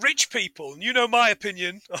 Well, rich people, and you know my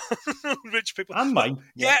opinion on rich people. And mine.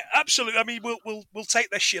 Yeah, absolutely. I mean, we'll take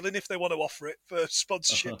their shilling if they want to offer it for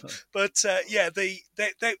sponsorship. But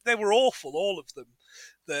they were awful, all of them.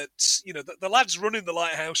 That the lads running the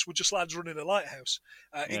lighthouse were just lads running a lighthouse,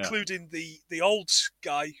 including the old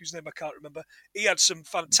guy whose name I can't remember. He had some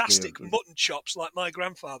fantastic mutton chops like my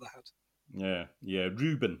grandfather had. Yeah,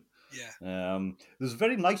 Reuben. Yeah. There's a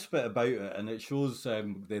very nice bit about it, and it shows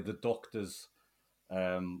the Doctor's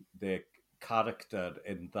their character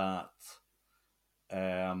in that.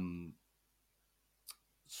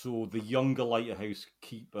 So the younger lighthouse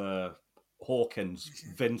keeper Hawkins,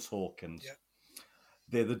 Vince Hawkins. Yeah.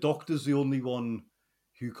 The Doctor's the only one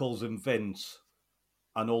who calls him Vince,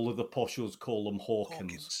 and all of the poshos call him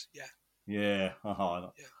Hawkins. Yeah.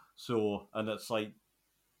 So, and it's like,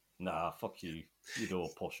 nah, fuck you.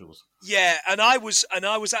 Poshos. Yeah, and I was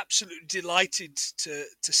absolutely delighted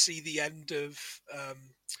to see the end of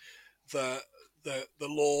the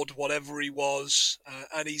Lord, whatever he was,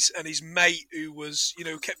 and his mate who was,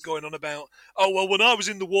 kept going on about, oh well, when I was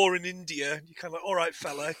in the war in India, you kind of like, all right,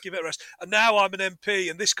 fella, give it a rest, and now I'm an MP,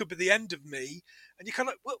 and this could be the end of me, and you kind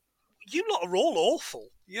of like, well, you lot are all awful,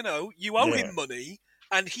 you owe him money,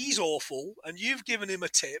 and he's awful, and you've given him a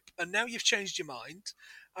tip, and now you've changed your mind,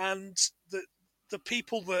 and the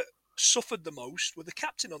people that suffered the most were the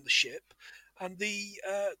captain on the ship and the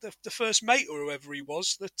first mate or whoever he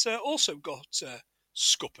was that also got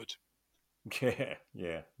scuppered. Yeah.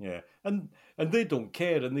 And they don't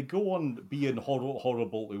care, and they go on being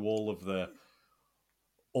horrible to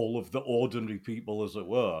all of the ordinary people, as it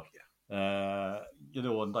were. Yeah.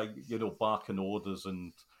 Barking orders,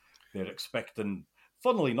 and they're expecting.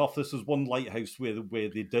 Funnily enough, this is one lighthouse where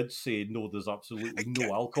they did say no, there's absolutely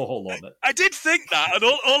no alcohol on it. I did think that, and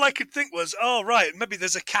all I could think was, oh right, maybe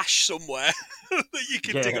there's a cache somewhere that you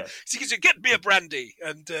can dig up. So you can say, get me a brandy,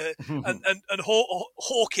 and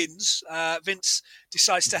Hawkins, Vince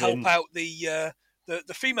decides to help out the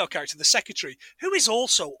female character, the secretary, who is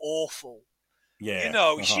also awful. Yeah,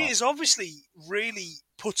 she is obviously really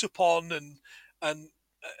put upon,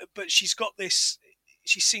 but she's got this.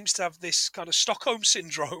 She seems to have this kind of Stockholm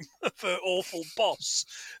syndrome of her awful boss,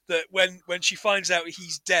 that when she finds out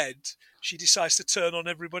he's dead, she decides to turn on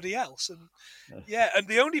everybody else. And and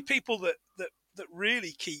the only people that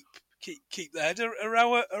really keep their head are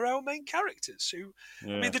our main characters. Who,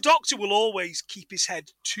 I mean, the Doctor will always keep his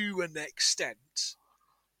head to an extent.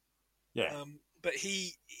 Yeah, but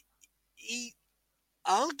he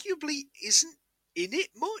arguably isn't in it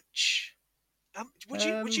much.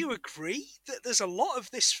 Would you agree that there's a lot of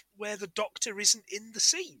this where the Doctor isn't in the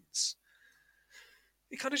scenes?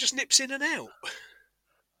 He kind of just nips in and out.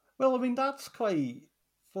 Well, I mean, that's quite...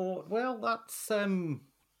 that's... I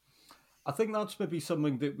think that's maybe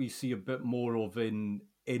something that we see a bit more of in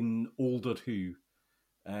older Who,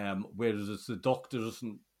 whereas the Doctor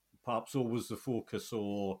isn't perhaps always the focus,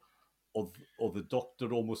 or the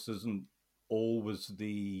Doctor almost isn't always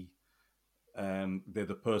they're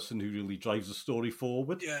the person who really drives the story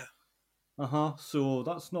forward. Yeah. So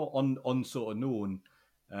that's not sort of known.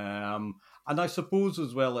 And I suppose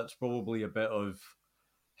as well, it's probably a bit of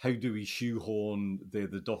how do we shoehorn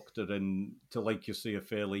the Doctor in to, like you say, a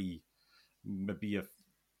fairly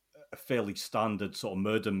standard sort of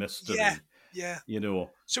murder mystery. Yeah.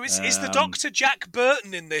 So is the Doctor Jack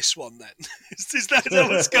Burton in this one then? is that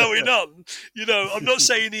what's going on? I'm not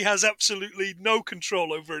saying he has absolutely no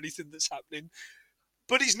control over anything that's happening,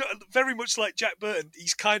 but he's not very much like Jack Burton.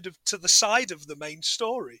 He's kind of to the side of the main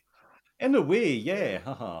story. In a way, yeah.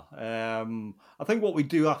 I think what we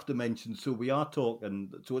do have to mention, so we are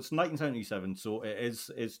talking, so it's 1977, so it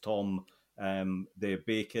is Tom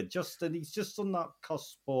Baker, and he's just on that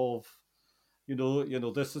cusp of,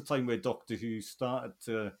 this is the time where Doctor Who started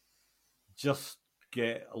to just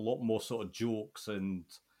get a lot more sort of jokes, and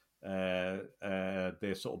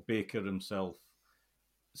the sort of Baker himself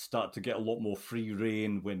started to get a lot more free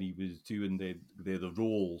rein when he was doing the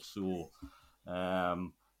role. So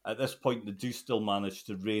at this point, they do still manage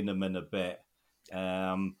to rein him in a bit.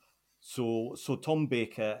 So Tom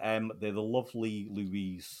Baker, they're the lovely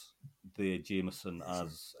Louise, the Jameson,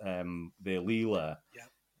 as the Leela. Yeah.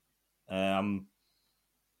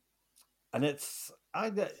 And it's I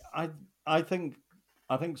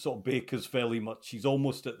think sort of Baker's fairly much, he's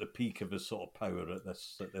almost at the peak of his sort of power at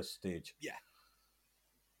this stage. Yeah.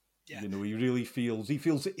 He really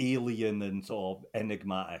feels alien and sort of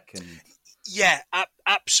enigmatic, and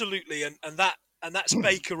absolutely, and that's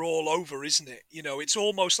Baker all over, isn't it? It's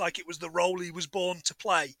almost like it was the role he was born to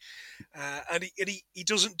play, and he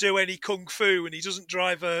doesn't do any kung fu, and he doesn't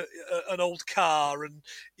drive an old car, and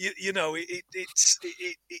it's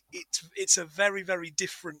a very, very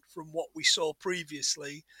different from what we saw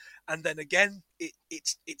previously, and then again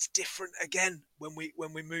it's different again when we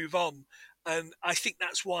move on, and I think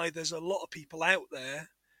that's why there's a lot of people out there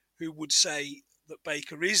who would say that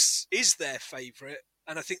Baker is their favourite,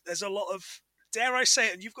 and I think there's a lot of, dare I say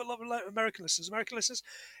it, and you've got a lot of American listeners,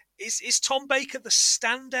 is Tom Baker the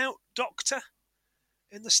standout Doctor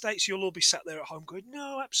in the States? You'll all be sat there at home going,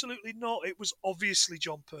 no, absolutely not. It was obviously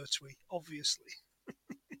John Pertwee, obviously.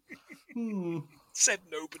 Said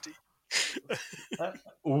nobody.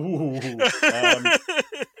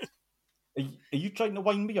 Are you trying to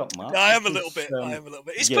wind me up, Matt? I am a little bit.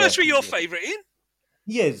 Is Pertwee your favourite, Ian?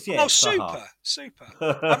 Yes. Oh, super.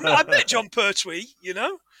 I met John Pertwee,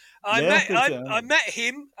 I met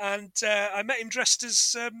him, and I met him dressed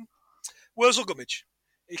as Wurzel Gummidge.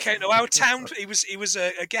 He came to our town. He was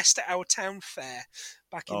a guest at our town fair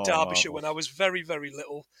back in Derbyshire when I was very, very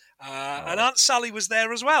little. And Aunt Sally was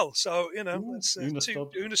there as well. So that's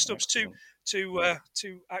Una Stubbs, two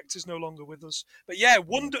actors no longer with us. But yeah,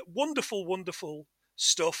 wonderful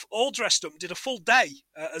stuff. All dressed up. Did a full day,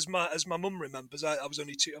 as my mum remembers. I was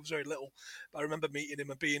only 2. I was very little, but I remember meeting him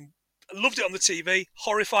and loved it on the TV.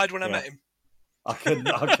 Horrified when I met him. I can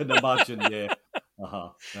imagine. Yeah.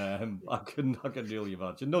 I can really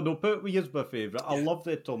imagine. No, Pertwee is my favourite. I love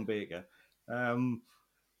the Tom Baker.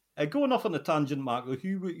 Going off on a tangent, Mark,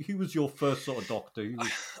 who was your first sort of Doctor?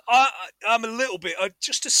 I'm a little bit,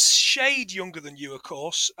 just a shade younger than you, of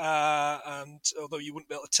course, and although you wouldn't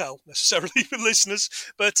be able to tell necessarily for listeners,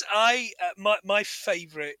 but my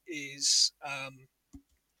favourite is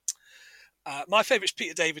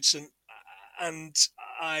Peter Davison, and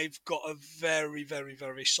I've got a very, very,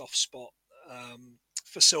 very soft spot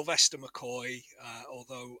for Sylvester McCoy,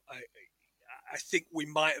 although I think we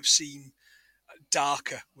might have seen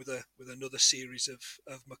darker with another series of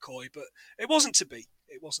McCoy, but it wasn't to be.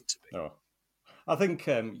 Oh. I think,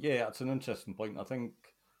 it's an interesting point. I think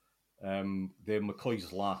the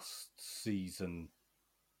McCoy's last season,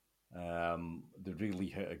 they really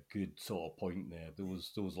hit a good sort of point there.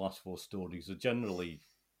 Those last 4 stories are generally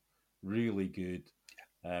really good.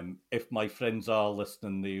 If my friends are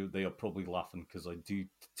listening, they are probably laughing because I do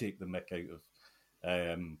take the mick out of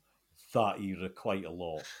that era quite a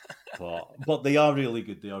lot. But they are really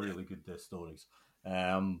good. They are really good, their stories.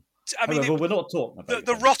 However, we're not talking about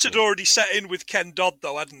the rot had already set in with Ken Dodd,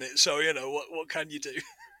 though, hadn't it? So what can you do?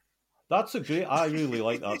 That's a great. I really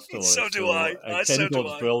like that story. So do I. Ken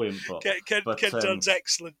Dodd's brilliant. Ken Dodd's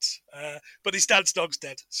excellent. But his dad's dog's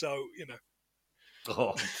dead, so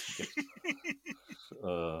Oh.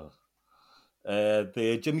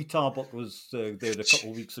 The Jimmy Tarbuck was there a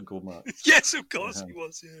couple of weeks ago, Matt. Yes, of course he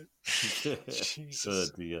was. Yeah. Oh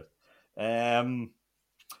dear.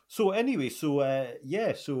 So anyway, so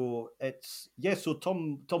it's so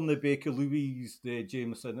Tom the Baker, Louise the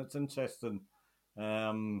Jameson. It's interesting.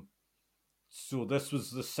 So this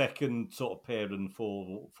was the second sort of pairing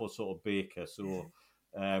for sort of Baker. So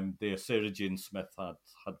the Sarah Jane Smith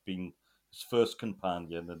had been his first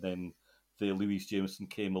companion, and then the Louise Jameson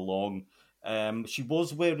came along. She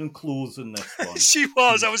was wearing clothes in this one. She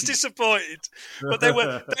was. I was disappointed, but they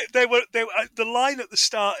were. The line at the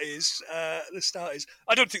start is, I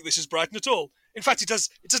don't think this is Brighton at all. In fact, it does.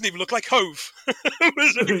 It doesn't even look like Hove. It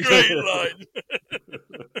was a great line.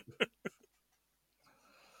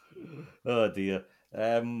 Oh dear.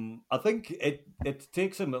 I think it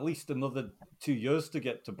takes him at least another 2 years to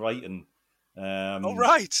get to Brighton.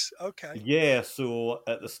 Right. Okay. Yeah. So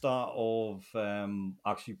at the start of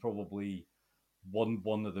actually probably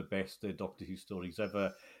one of the best Doctor Who stories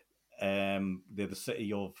ever. They're the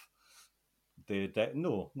city of the death.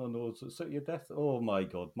 No, it's the city of death. Oh my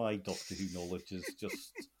God, my Doctor Who knowledge is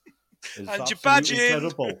just absolutely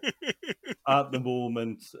terrible at the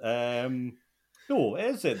moment. No, it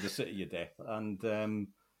is the city of death, and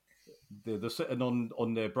they're sitting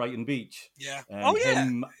on the Brighton beach. Yeah.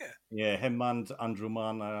 Him and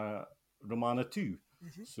Romana too.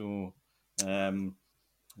 Mm-hmm. So,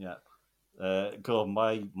 God,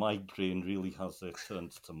 my brain really has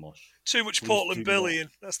turned to mush. Too much Portland Billy,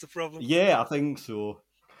 that's the problem. Yeah, I think so.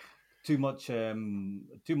 Too much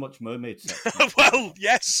mermaid sex. Well,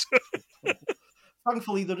 yes.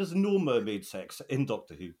 Thankfully, there is no mermaid sex in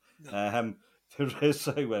Doctor Who. No. There is,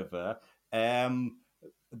 however,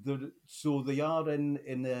 so they are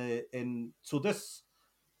in sort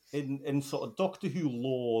of Doctor Who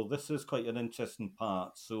lore. This is quite an interesting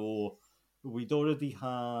part. So we'd already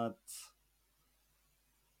had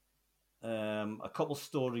a couple of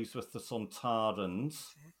stories with the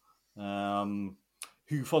Sontarans,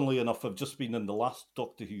 who, funnily enough, have just been in the last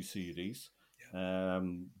Doctor Who series. Yeah.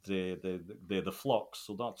 They're the Flux,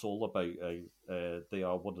 so that's all about. They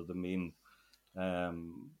are one of the main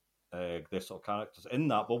their sort of characters in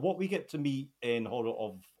that. But what we get to meet in Horror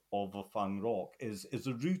of a Fang Rock is a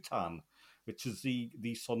Rutan, which is the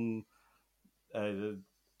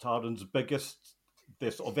Taran's biggest,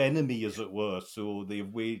 their sort of enemy, as it were. So they've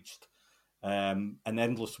waged an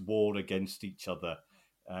endless war against each other.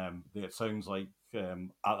 It sounds like at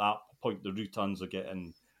that point the Rutans are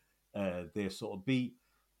getting their sort of beat,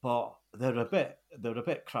 but they're a bit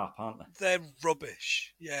crap, aren't they? They're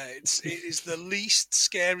rubbish. Yeah, it is the least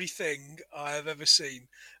scary thing I have ever seen.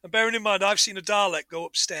 And bearing in mind, I've seen a Dalek go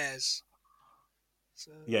upstairs.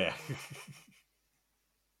 So, yeah.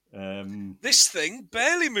 This thing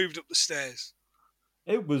barely moved up the stairs.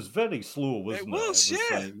 It was very slow, wasn't it? It was,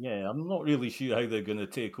 yeah. Yeah, I'm not really sure how they're going to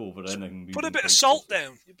take over anything. Put a bit of salt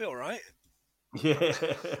down, you'll be all right. Yeah,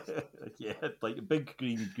 yeah, like a big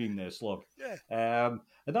green slug. Yeah.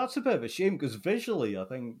 And that's a bit of a shame because visually, I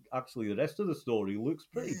think actually the rest of the story looks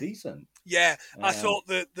pretty decent. Yeah, I thought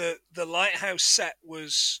that the lighthouse set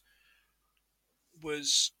was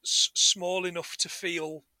small enough to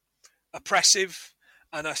feel oppressive,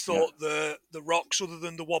 and I thought the rocks, other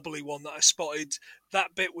than the wobbly one that I spotted,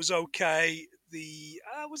 that bit was okay.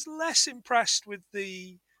 I was less impressed with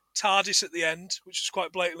the TARDIS at the end, which was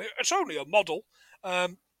quite blatantly, it's only a model.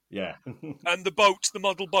 Yeah. And the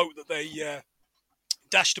model boat that they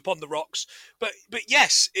dashed upon the rocks. But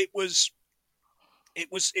yes, it was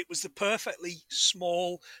the perfectly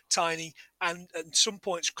small, tiny, and at some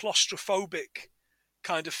points claustrophobic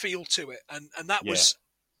kind of feel to it, and that was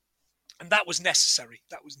necessary.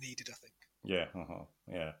 That was needed, I think. Yeah,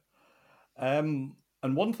 yeah. And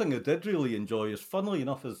one thing I did really enjoy, is funnily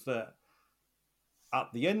enough, is that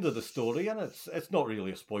at the end of the story, and it's not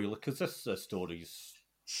really a spoiler because this story's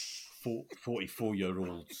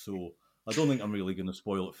 44-year-old, so I don't think I'm really going to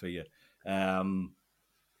spoil it for you.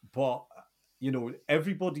 But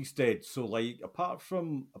everybody's dead. So like apart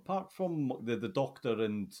from the Doctor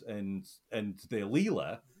and the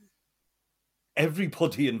Leela,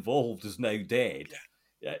 everybody involved is now dead.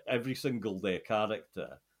 Yeah. Every single their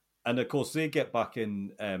character, and of course they get back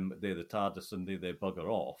in the TARDIS and they bugger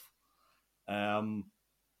off.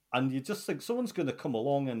 And you just think someone's going to come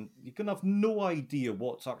along and you're going to have no idea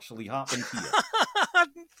what's actually happened here. I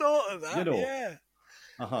hadn't thought of that. Yeah.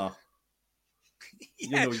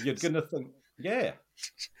 Yes. You're going to think, yeah.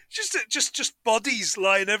 Just bodies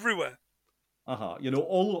lying everywhere.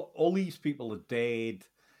 All these people are dead.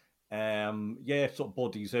 Sort of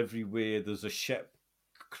bodies everywhere. There's a ship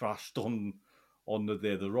crashed on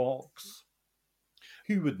the rocks.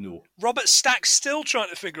 Who would know? Robert Stack's still trying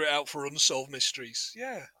to figure it out for Unsolved Mysteries.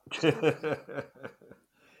 Yeah.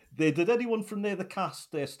 Did anyone from the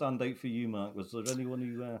cast stand out for you, Mark? Was there anyone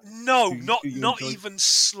who? No, not even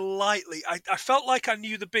slightly. I felt like I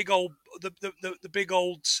knew the big old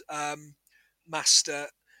master,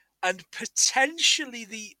 and potentially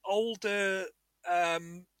the older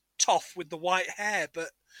toff with the white hair, but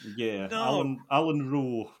no. Alan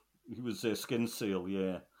Rowe, who was Skin Sail,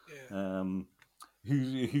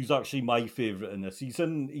 who's actually my favourite in this. He's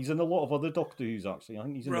in a lot of other Doctor Who's actually. I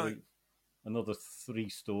think he's in another 3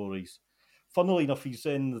 stories. Funnily enough, he's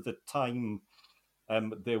in the Time,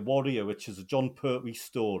 The Warrior, which is a John Pertwee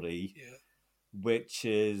story, which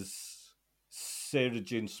is Sarah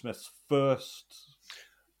Jane Smith's first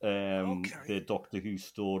the Doctor Who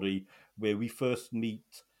story, where we first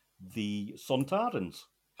meet the Sontarans.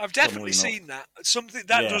 I've definitely seen that. Something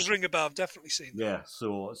that does ring a bell. I've definitely seen that. Yeah,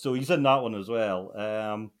 so he's in that one as well.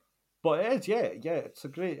 But it is, it's a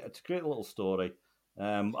great little story.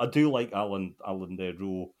 I do like Alan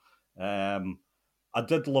Rowe. I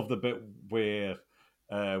did love the bit where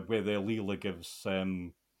the Leela gives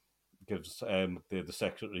the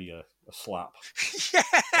secretary a slap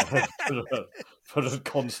for her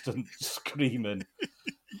constant screaming.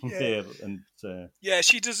 Yeah. And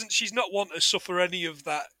she doesn't. She's not one to suffer any of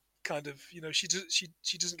that kind of. She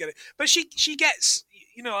doesn't get it. But she gets.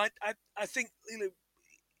 I think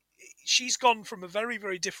she's gone from a very,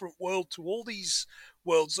 very different world to all these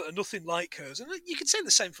worlds that are nothing like hers. And you can say the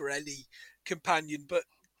same for any companion. But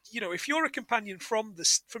if you're a companion from the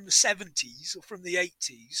 70s or from the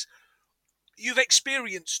 80s, you've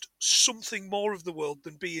experienced something more of the world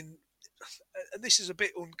than being, and this is a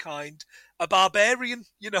bit unkind, a barbarian,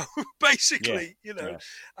 basically,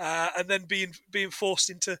 and then being forced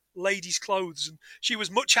into ladies' clothes. And she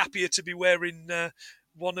was much happier to be wearing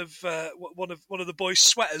one of the boys'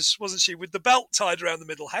 sweaters, wasn't she, with the belt tied around the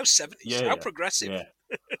middle? How 70s? How progressive?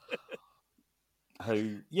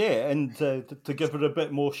 And to give her a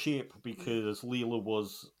bit more shape, because Leela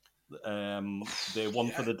was the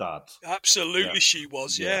one for the dad. Absolutely, she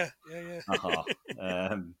was. Yeah.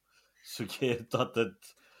 So that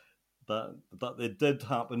it did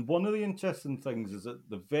happen. One of the interesting things is at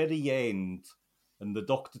the very end, and the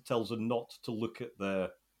Doctor tells her not to look at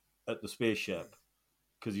the spaceship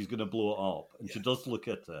because he's going to blow it up, and she does look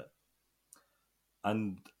at it,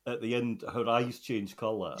 and at the end, her eyes change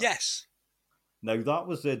colour. Yes. Now that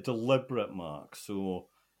was a deliberate, Mark. So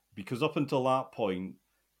because up until that point,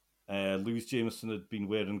 Louise Jameson had been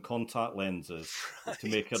wearing contact lenses to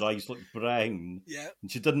make her eyes look brown,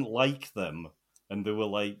 and she didn't like them, and they were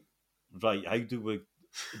like, right, how do we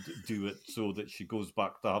do it so that she goes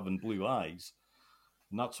back to having blue eyes?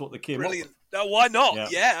 And that's what they came up with. Now, why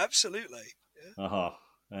not? Yeah, absolutely. But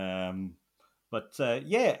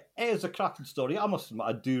it is a cracking story. I must admit,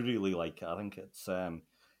 I do really like it. I think it's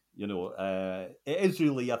it is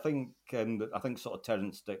really, I think sort of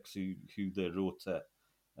Terence Dicks who they wrote it.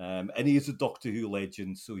 And he is a Doctor Who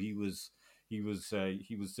legend, so he was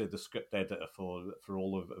the script editor for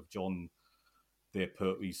all of John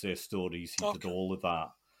Pertwee's stories. He did all of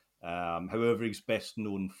that. However, he's best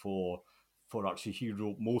known for actually he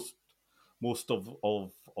wrote most of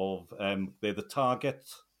the Target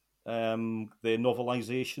the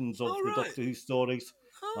novelizations of the Doctor Who stories.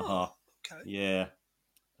 Okay. Yeah.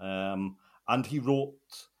 And he wrote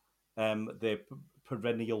the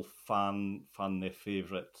perennial fan their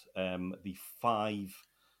favourite, the 5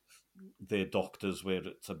 The Doctors, where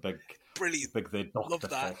it's a big The Doctor Love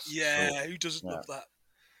that. fest. Yeah, who doesn't love that?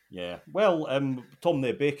 Yeah. Well, Tom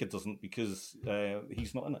Nair Baker doesn't because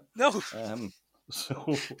he's not in it. No.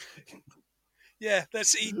 So. Yeah,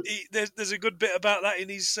 there's a good bit about that in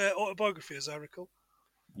his autobiography, as I recall.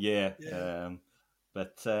 Yeah.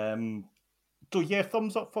 So yeah,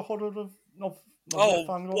 thumbs up for Horror of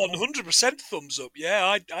 100% thumbs up. Yeah,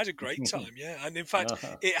 I had a great time. Yeah, and in fact,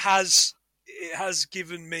 it has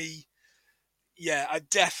given me. Yeah, I'm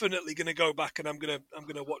definitely going to go back and I'm going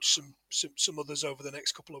to watch some others over the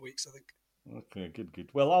next couple of weeks, I think. Okay, good.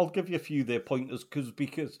 Well, I'll give you a few there pointers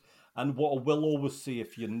because and what I will always say,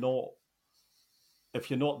 if you're not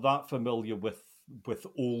that familiar with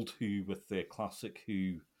old Who, with their classic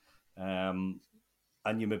Who, and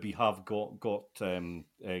you maybe have got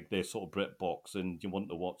their sort of BritBox and you want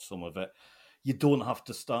to watch some of it, you don't have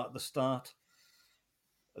to start at the start.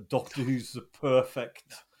 Doctor Who's the perfect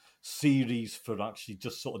series for actually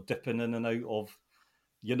just sort of dipping in and out of.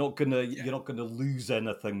 You're not gonna lose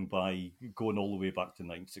anything by going all the way back to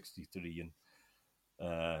 1963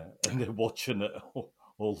 and then watching it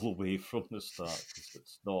all the way from the start.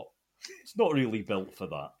 It's not really built for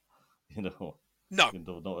that, No, not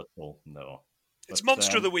at all. No, it's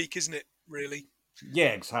Monster of the Week, isn't it? Really? Yeah,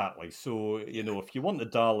 exactly. So if you want a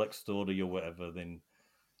Dalek story or whatever, then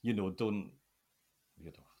don't.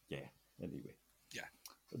 Yeah. Anyway. Yeah.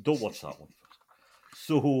 Don't watch that one first.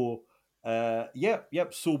 So,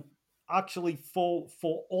 So, actually, for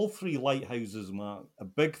all 3 lighthouses, Mark, a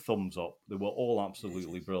big thumbs up. They were all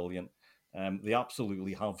absolutely brilliant. They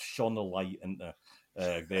absolutely have shone a light into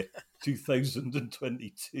their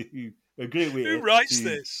 2022. A great way. Who writes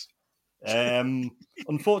this?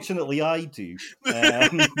 Unfortunately, I do.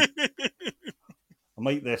 I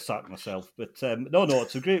might sack myself, but no,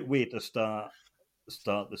 it's a great way to start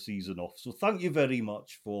the season off. So thank you very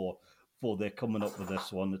much for their coming up with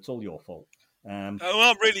this one. It's all your fault. I'm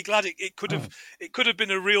really glad it could have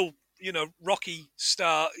been a real rocky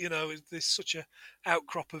start. There's such a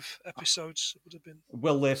outcrop of episodes. It would have been.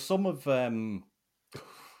 Well, there's some of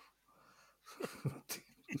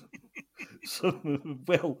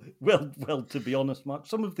well. To be honest, Mark,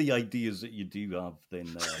 some of the ideas that you do have, then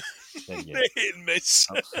yeah, they're hit and miss.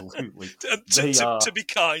 Absolutely, to be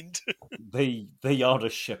kind. They are a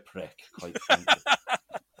shipwreck, quite frankly.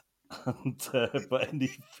 But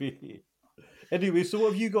anyway, so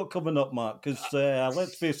what have you got coming up, Mark? Because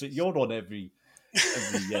let's face it, you're on every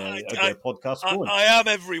podcast going. I am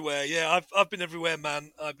everywhere. Yeah, I've been everywhere,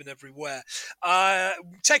 man. I've been everywhere.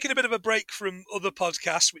 Taking a bit of a break from other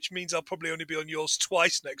podcasts, which means I'll probably only be on yours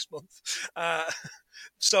twice next month.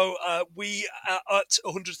 So we are at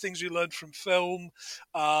 100 Things We Learned from Film.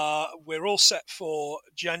 We're all set for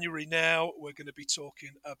January now. We're going to be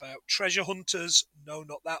talking about Treasure Hunters. No,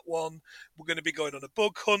 not that one. We're going to be going on a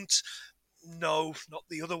bug hunt. No, not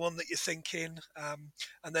the other one that you're thinking.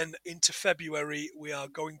 And then into February, we are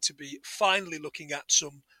going to be finally looking at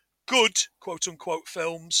some good, quote-unquote,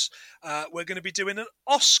 films. We're going to be doing an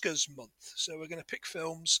Oscars month. So we're going to pick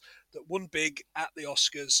films that won big at the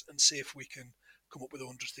Oscars and see if we can come up with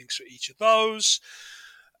 100 things for each of those.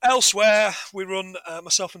 Elsewhere, we run,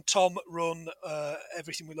 myself and Tom run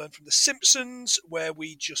Everything We Learned from The Simpsons, where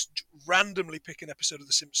we just randomly pick an episode of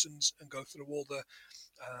The Simpsons and go through all the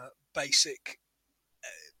basic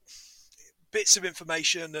bits of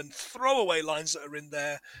information and throwaway lines that are in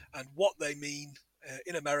there and what they mean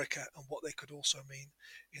in America and what they could also mean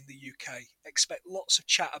in the UK. Expect lots of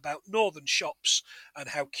chat about northern shops and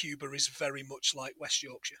how Cuba is very much like West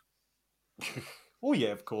Yorkshire. Oh yeah,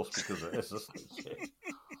 of course, because it is, isn't it? Yeah.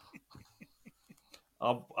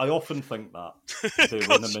 I often think that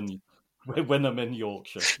when I'm in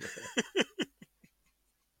Yorkshire.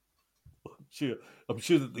 I'm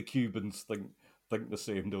sure that the Cubans think the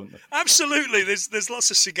same, don't they? Absolutely. There's lots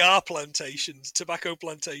of cigar plantations, tobacco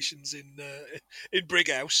plantations in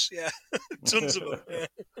Brighouse. Yeah, tons of them.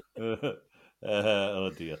 Yeah. Oh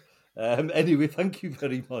dear. Anyway, thank you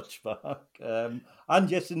very much, Mark. And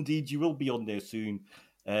yes, indeed, you will be on there soon,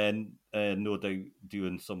 and no doubt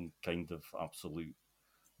doing some kind of absolute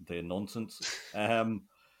nonsense. And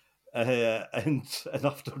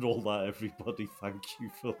after all that, everybody, thank you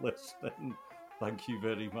for listening. Thank you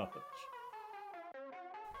very much.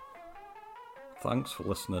 Thanks for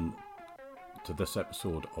listening to this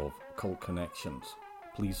episode of Cult Connections.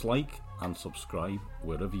 Please like and subscribe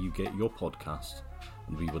wherever you get your podcasts,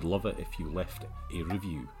 and we would love it if you left a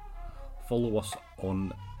review. follow us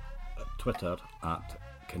on Twitter at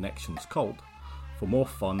Connections Cult for more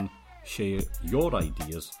fun, share your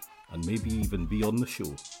ideas, and maybe even be on the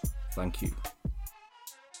show. Thank you.